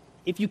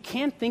 If you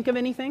can't think of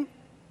anything,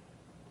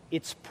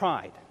 it's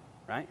pride,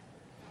 right?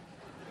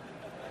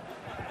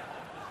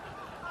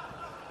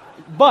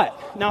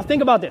 But, now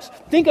think about this.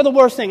 Think of the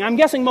worst thing. I'm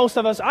guessing most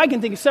of us, I can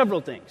think of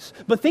several things.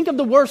 But think of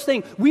the worst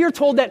thing. We are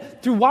told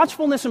that through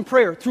watchfulness and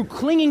prayer, through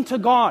clinging to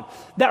God,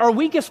 that our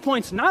weakest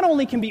points not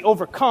only can be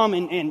overcome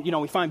and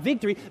we find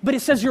victory, but it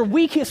says your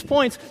weakest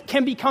points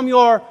can become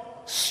your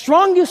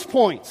strongest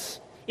points.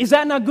 Is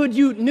that not good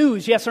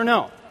news, yes or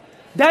no?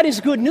 That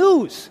is good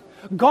news.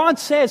 God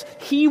says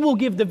He will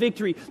give the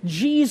victory.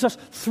 Jesus,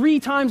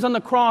 3 times on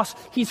the cross,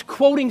 He's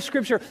quoting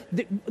Scripture.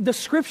 The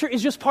Scripture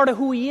is just part of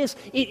who He is.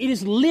 It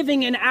is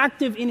living and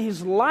active in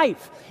His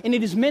life. And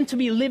it is meant to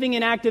be living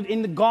and active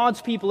in God's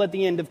people at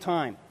the end of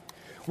time.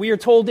 We are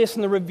told this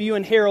in the Review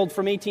and Herald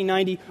from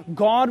 1890.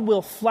 God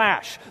will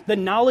flash the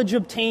knowledge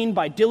obtained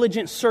by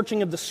diligent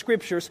searching of the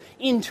Scriptures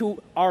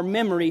into our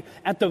memory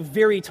at the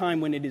very time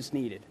when it is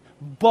needed.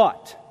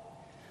 But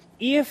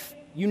if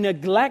you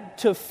neglect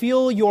to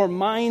fill your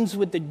minds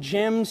with the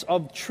gems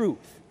of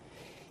truth,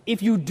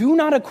 if you do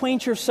not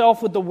acquaint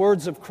yourself with the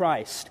words of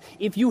Christ,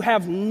 if you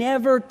have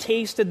never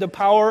tasted the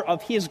power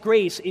of His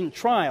grace in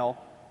trial,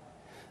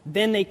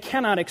 then they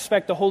cannot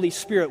expect the Holy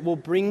Spirit will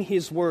bring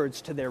His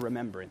words to their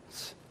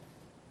remembrance.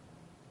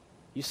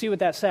 You see what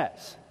that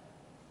says?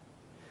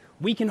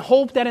 We can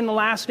hope that in the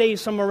last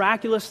days some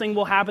miraculous thing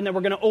will happen that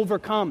we're going to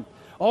overcome.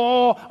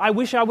 Oh, I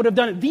wish I would have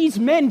done it. These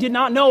men did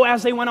not know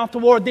as they went off to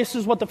war, this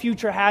is what the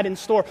future had in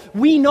store.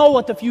 We know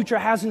what the future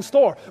has in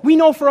store. We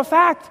know for a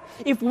fact,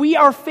 if we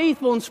are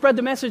faithful and spread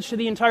the message to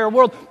the entire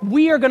world,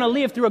 we are going to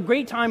live through a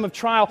great time of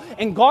trial.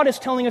 And God is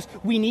telling us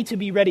we need to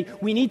be ready.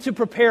 We need to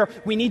prepare.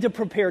 We need to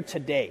prepare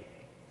today.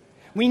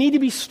 We need to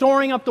be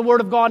storing up the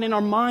Word of God in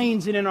our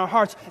minds and in our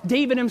hearts.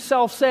 David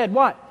himself said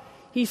what?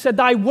 He said,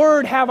 Thy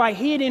word have I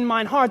hid in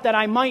mine heart that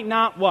I might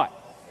not what?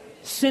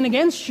 Sin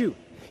against you.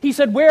 He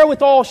said,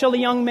 Wherewithal shall a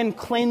young man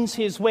cleanse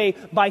his way?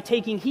 By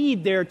taking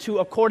heed thereto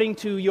according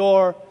to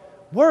your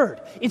word.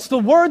 It's the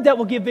word that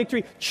will give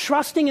victory,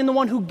 trusting in the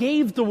one who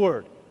gave the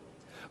word.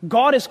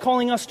 God is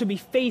calling us to be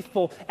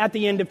faithful at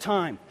the end of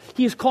time.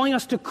 He is calling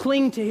us to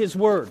cling to His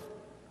word.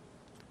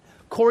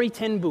 Corrie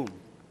ten Boom.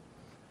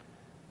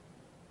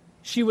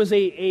 She was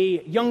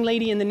a young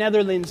lady in the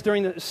Netherlands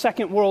during the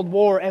Second World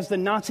War as the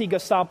Nazi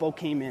Gestapo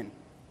came in.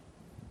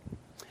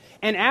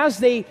 And as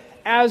they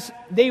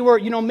were,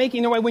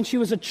 making their way, when she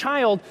was a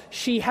child,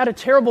 she had a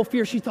terrible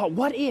fear. She thought,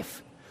 what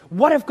if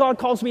God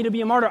calls me to be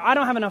a martyr? I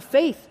don't have enough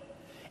faith.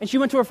 And she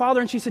went to her father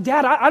and she said,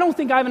 Dad, I don't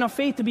think I have enough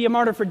faith to be a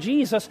martyr for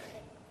Jesus.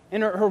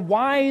 And her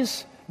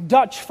wise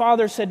Dutch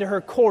father said to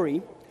her,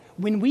 Corrie,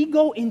 when we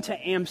go into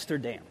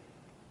Amsterdam,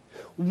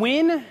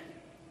 when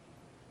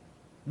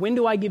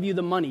do I give you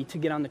the money to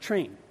get on the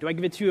train? Do I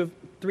give it to you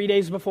 3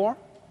 days before?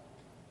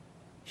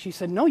 She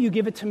said, no, you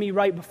give it to me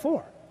right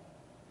before.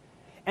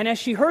 And as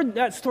she heard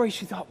that story,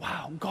 she thought,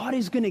 wow, God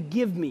is going to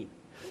give me.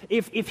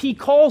 If he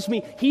calls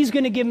me, he's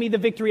going to give me the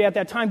victory at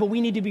that time, but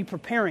we need to be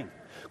preparing.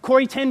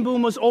 Corrie ten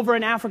Boom was over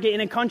in Africa in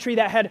a country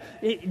that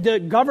the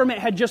government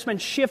had just been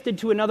shifted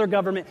to another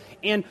government,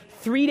 and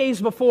 3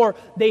 days before,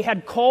 they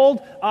had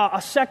called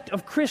a sect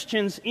of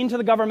Christians into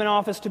the government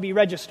office to be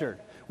registered.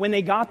 When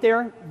they got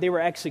there, they were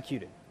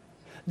executed.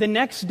 The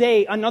next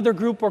day, another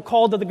group were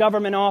called to the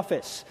government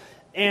office,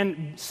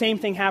 and same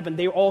thing happened.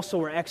 They also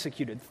were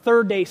executed.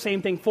 Third day,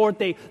 same thing. Fourth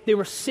day, they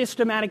were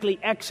systematically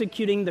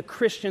executing the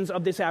Christians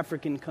of this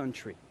African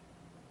country.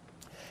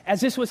 As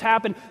this was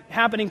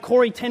happening,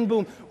 Corrie ten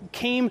Boom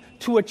came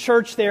to a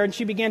church there, and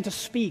she began to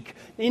speak.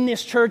 In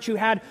this church, you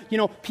had,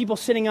 people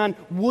sitting on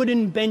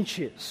wooden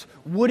benches,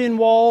 wooden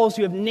walls.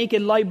 You have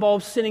naked light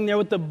bulbs sitting there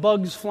with the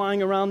bugs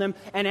flying around them.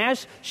 And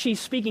as she's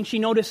speaking, she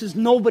notices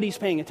nobody's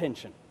paying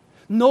attention.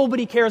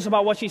 Nobody cares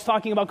about what she's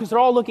talking about because they're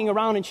all looking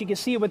around, and she can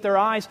see it with their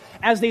eyes.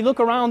 As they look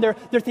around,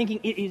 they're thinking,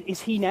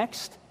 is he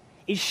next?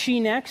 Is she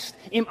next?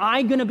 Am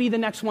I going to be the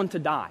next one to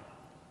die?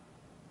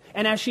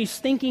 And as she's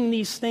thinking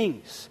these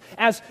things,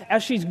 as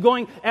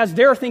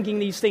they're thinking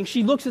these things,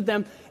 she looks at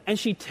them and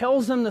she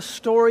tells them the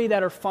story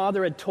that her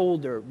father had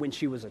told her when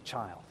she was a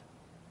child.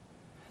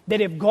 That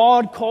if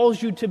God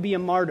calls you to be a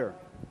martyr,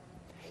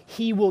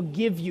 he will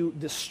give you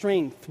the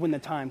strength when the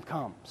time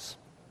comes.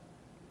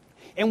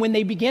 And when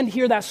they began to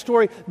hear that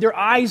story, their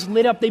eyes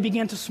lit up. They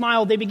began to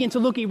smile. They began to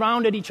look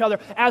around at each other.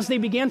 As they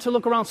began to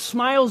look around,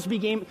 smiles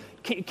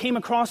came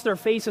across their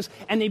faces,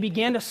 and they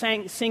began to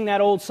sing that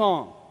old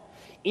song.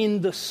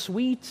 In the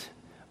sweet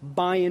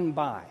by and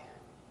by,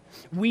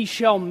 we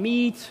shall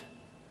meet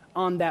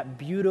on that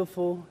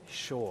beautiful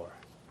shore.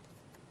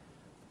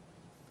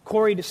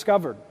 Corrie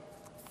discovered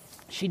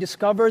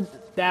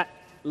that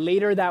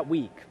later that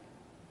week,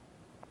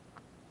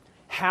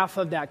 half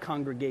of that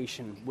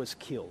congregation was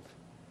killed.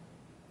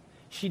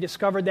 She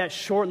discovered that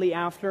shortly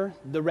after,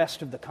 the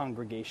rest of the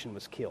congregation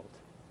was killed.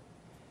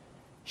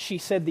 She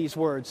said these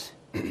words,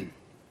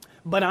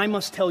 but I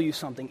must tell you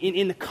something.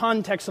 In the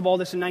context of all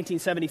this in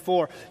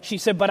 1974, she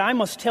said, but I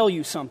must tell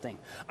you something.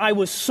 I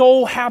was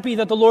so happy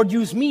that the Lord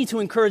used me to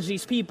encourage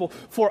these people,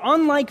 for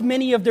unlike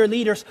many of their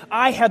leaders,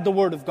 I had the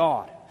Word of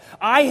God.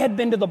 I had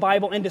been to the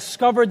Bible and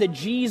discovered that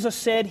Jesus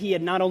said he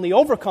had not only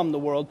overcome the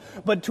world,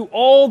 but to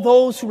all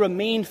those who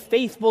remained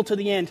faithful to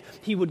the end,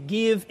 he would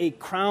give a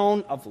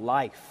crown of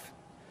life.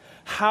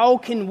 How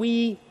can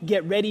we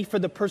get ready for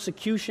the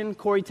persecution,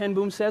 Corrie ten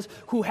Boom says,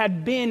 who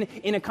had been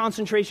in a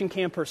concentration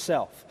camp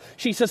herself?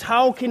 She says,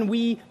 how can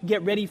we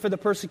get ready for the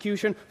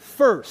persecution?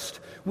 First,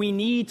 we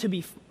need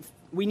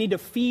to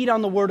feed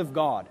on the Word of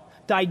God,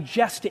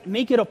 digest it,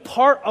 make it a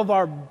part of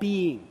our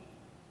being.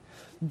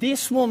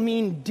 This will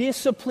mean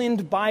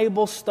disciplined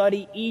Bible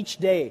study each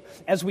day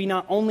as we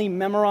not only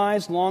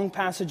memorize long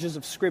passages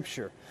of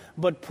Scripture,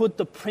 but put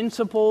the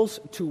principles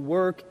to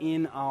work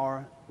in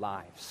our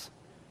lives.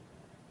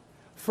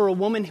 For a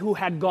woman who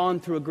had gone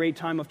through a great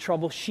time of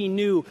trouble, she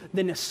knew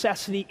the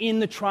necessity in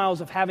the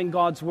trials of having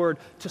God's Word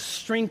to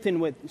strengthen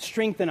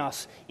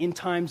us in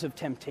times of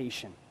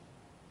temptation.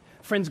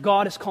 Friends,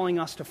 God is calling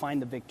us to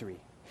find the victory.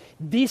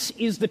 This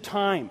is the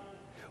time.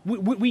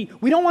 We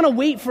don't want to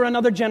wait for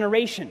another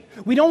generation.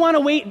 We don't want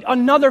to wait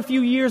another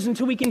few years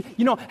until we can,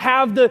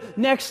 have the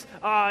next,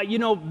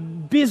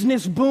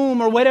 business boom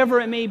or whatever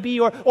it may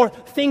be, or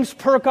things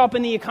perk up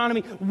in the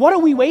economy. What are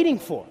we waiting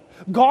for?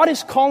 God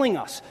is calling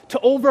us to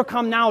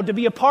overcome now, to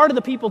be a part of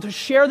the people, to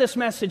share this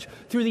message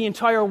through the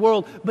entire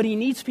world. But he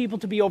needs people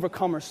to be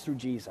overcomers through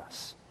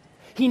Jesus.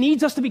 He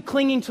needs us to be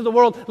clinging to the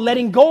world,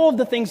 letting go of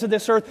the things of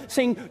this earth,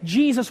 saying,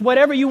 Jesus,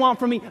 whatever you want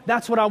from me,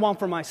 that's what I want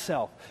for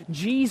myself.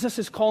 Jesus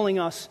is calling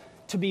us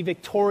to be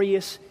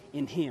victorious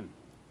in him.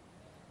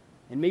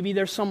 And maybe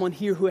there's someone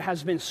here who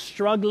has been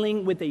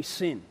struggling with a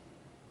sin.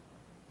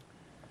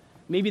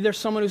 Maybe there's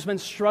someone who's been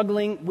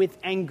struggling with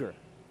anger.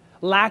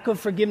 Lack of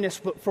forgiveness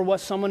for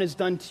what someone has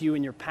done to you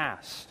in your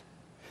past.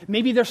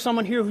 Maybe there's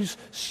someone here who's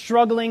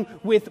struggling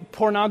with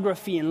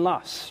pornography and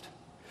lust.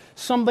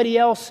 Somebody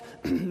else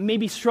may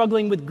be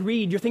struggling with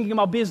greed. You're thinking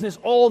about business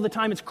all the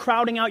time. It's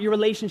crowding out your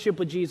relationship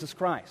with Jesus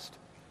Christ.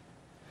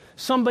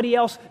 Somebody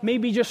else may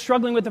be just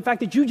struggling with the fact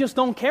that you just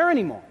don't care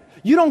anymore.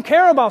 You don't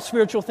care about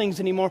spiritual things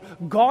anymore.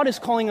 God is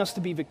calling us to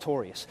be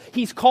victorious.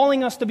 He's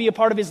calling us to be a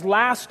part of his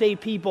last day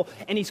people,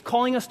 and he's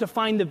calling us to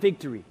find the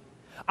victory.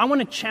 I want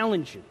to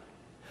challenge you.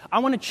 I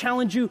want to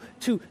challenge you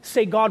to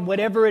say, God,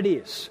 whatever it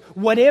is,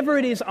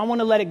 I want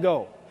to let it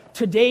go.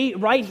 Today,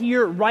 right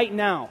here, right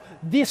now,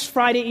 this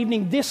Friday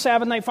evening, this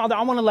Sabbath night, Father,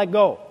 I want to let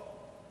go.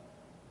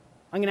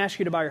 I'm going to ask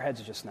you to bow your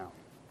heads just now.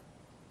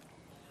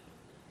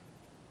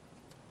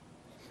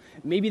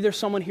 Maybe there's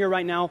someone here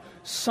right now,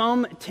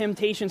 some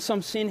temptation,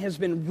 some sin has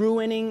been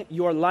ruling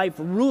your life.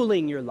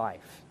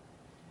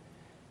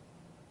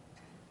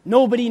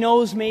 Nobody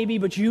knows maybe,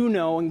 but you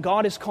know, and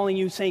God is calling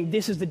you saying,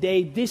 this is the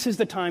day, this is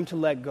the time to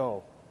let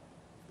go.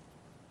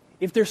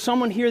 If there's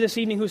someone here this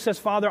evening who says,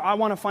 Father, I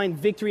want to find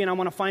victory and I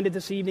want to find it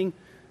this evening,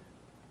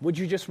 would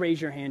you just raise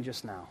your hand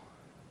just now?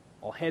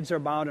 All heads are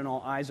bowed and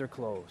all eyes are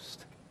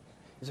closed.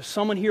 Is there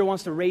someone here who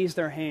wants to raise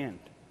their hand?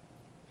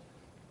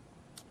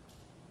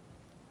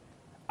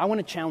 I want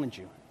to challenge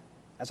you.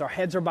 As our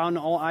heads are bowed and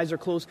all eyes are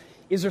closed,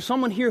 is there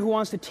someone here who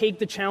wants to take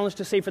the challenge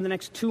to say for the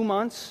next 2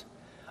 months,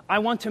 I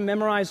want to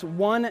memorize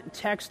one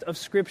text of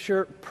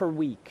Scripture per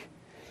week?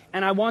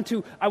 And I want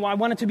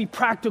it to be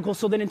practical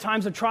so that in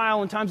times of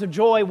trial, in times of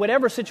joy,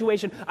 whatever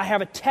situation, I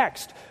have a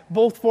text,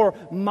 both for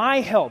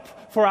my help,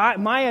 for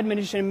my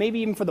admonition, and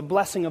maybe even for the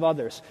blessing of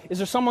others. Is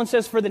there someone who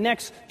says for the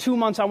next 2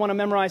 months, I want to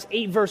memorize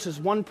 8 verses,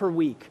 one per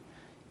week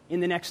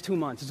in the next 2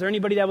 months? Is there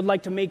anybody that would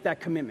like to make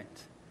that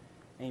commitment?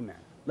 Amen.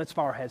 Let's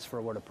bow our heads for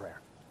a word of prayer.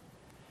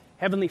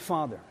 Heavenly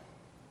Father,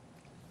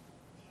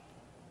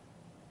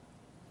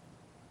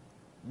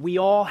 we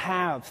all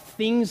have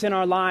things in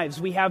our lives.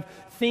 We have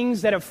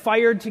things that have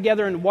fired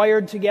together and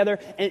wired together,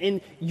 and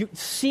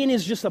sin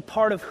is just a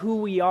part of who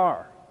we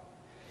are.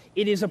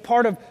 It is a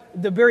part of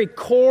the very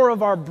core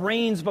of our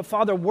brains, but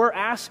Father, we are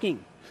asking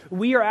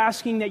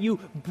that you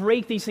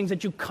break these things,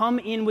 that you come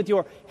in with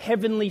your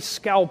heavenly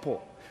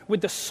scalpel,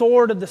 with the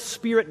sword of the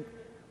Spirit,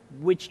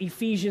 which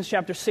Ephesians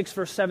chapter 6,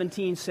 verse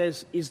 17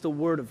 says is the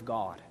Word of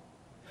God.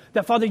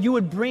 That, Father, you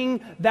would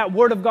bring that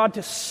Word of God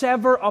to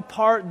sever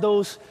apart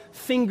those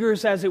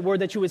fingers, as it were,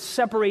 that you would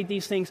separate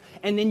these things,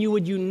 and then you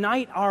would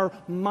unite our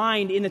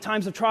mind in the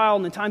times of trial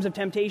and the times of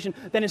temptation,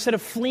 that instead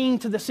of fleeing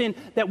to the sin,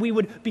 that we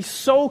would be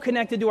so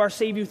connected to our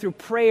Savior through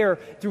prayer,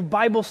 through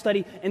Bible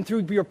study, and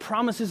through your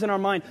promises in our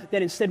mind,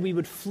 that instead we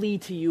would flee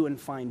to you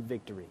and find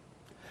victory.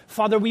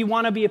 Father, we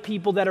want to be a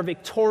people that are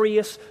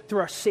victorious through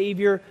our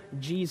Savior,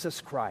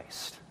 Jesus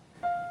Christ.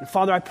 And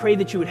Father, I pray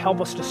that you would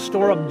help us to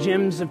store up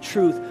gems of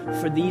truth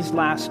for these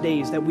last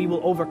days, that we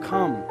will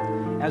overcome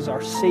as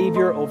our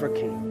Savior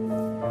overcame.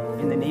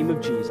 In the name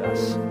of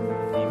Jesus,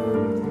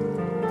 amen.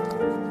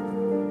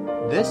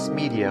 This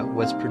media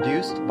was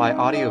produced by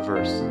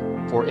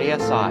Audioverse for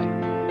ASI,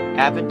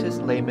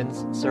 Adventist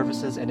Layman's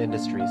Services and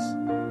Industries.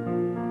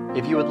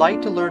 If you would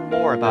like to learn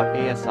more about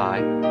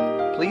ASI,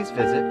 please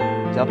visit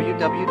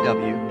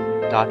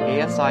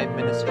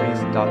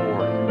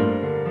www.asiministries.org.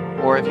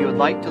 Or if you would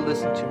like to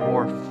listen to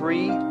more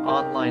free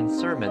online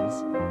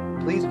sermons,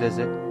 please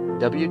visit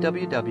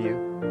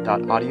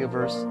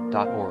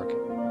www.audioverse.org.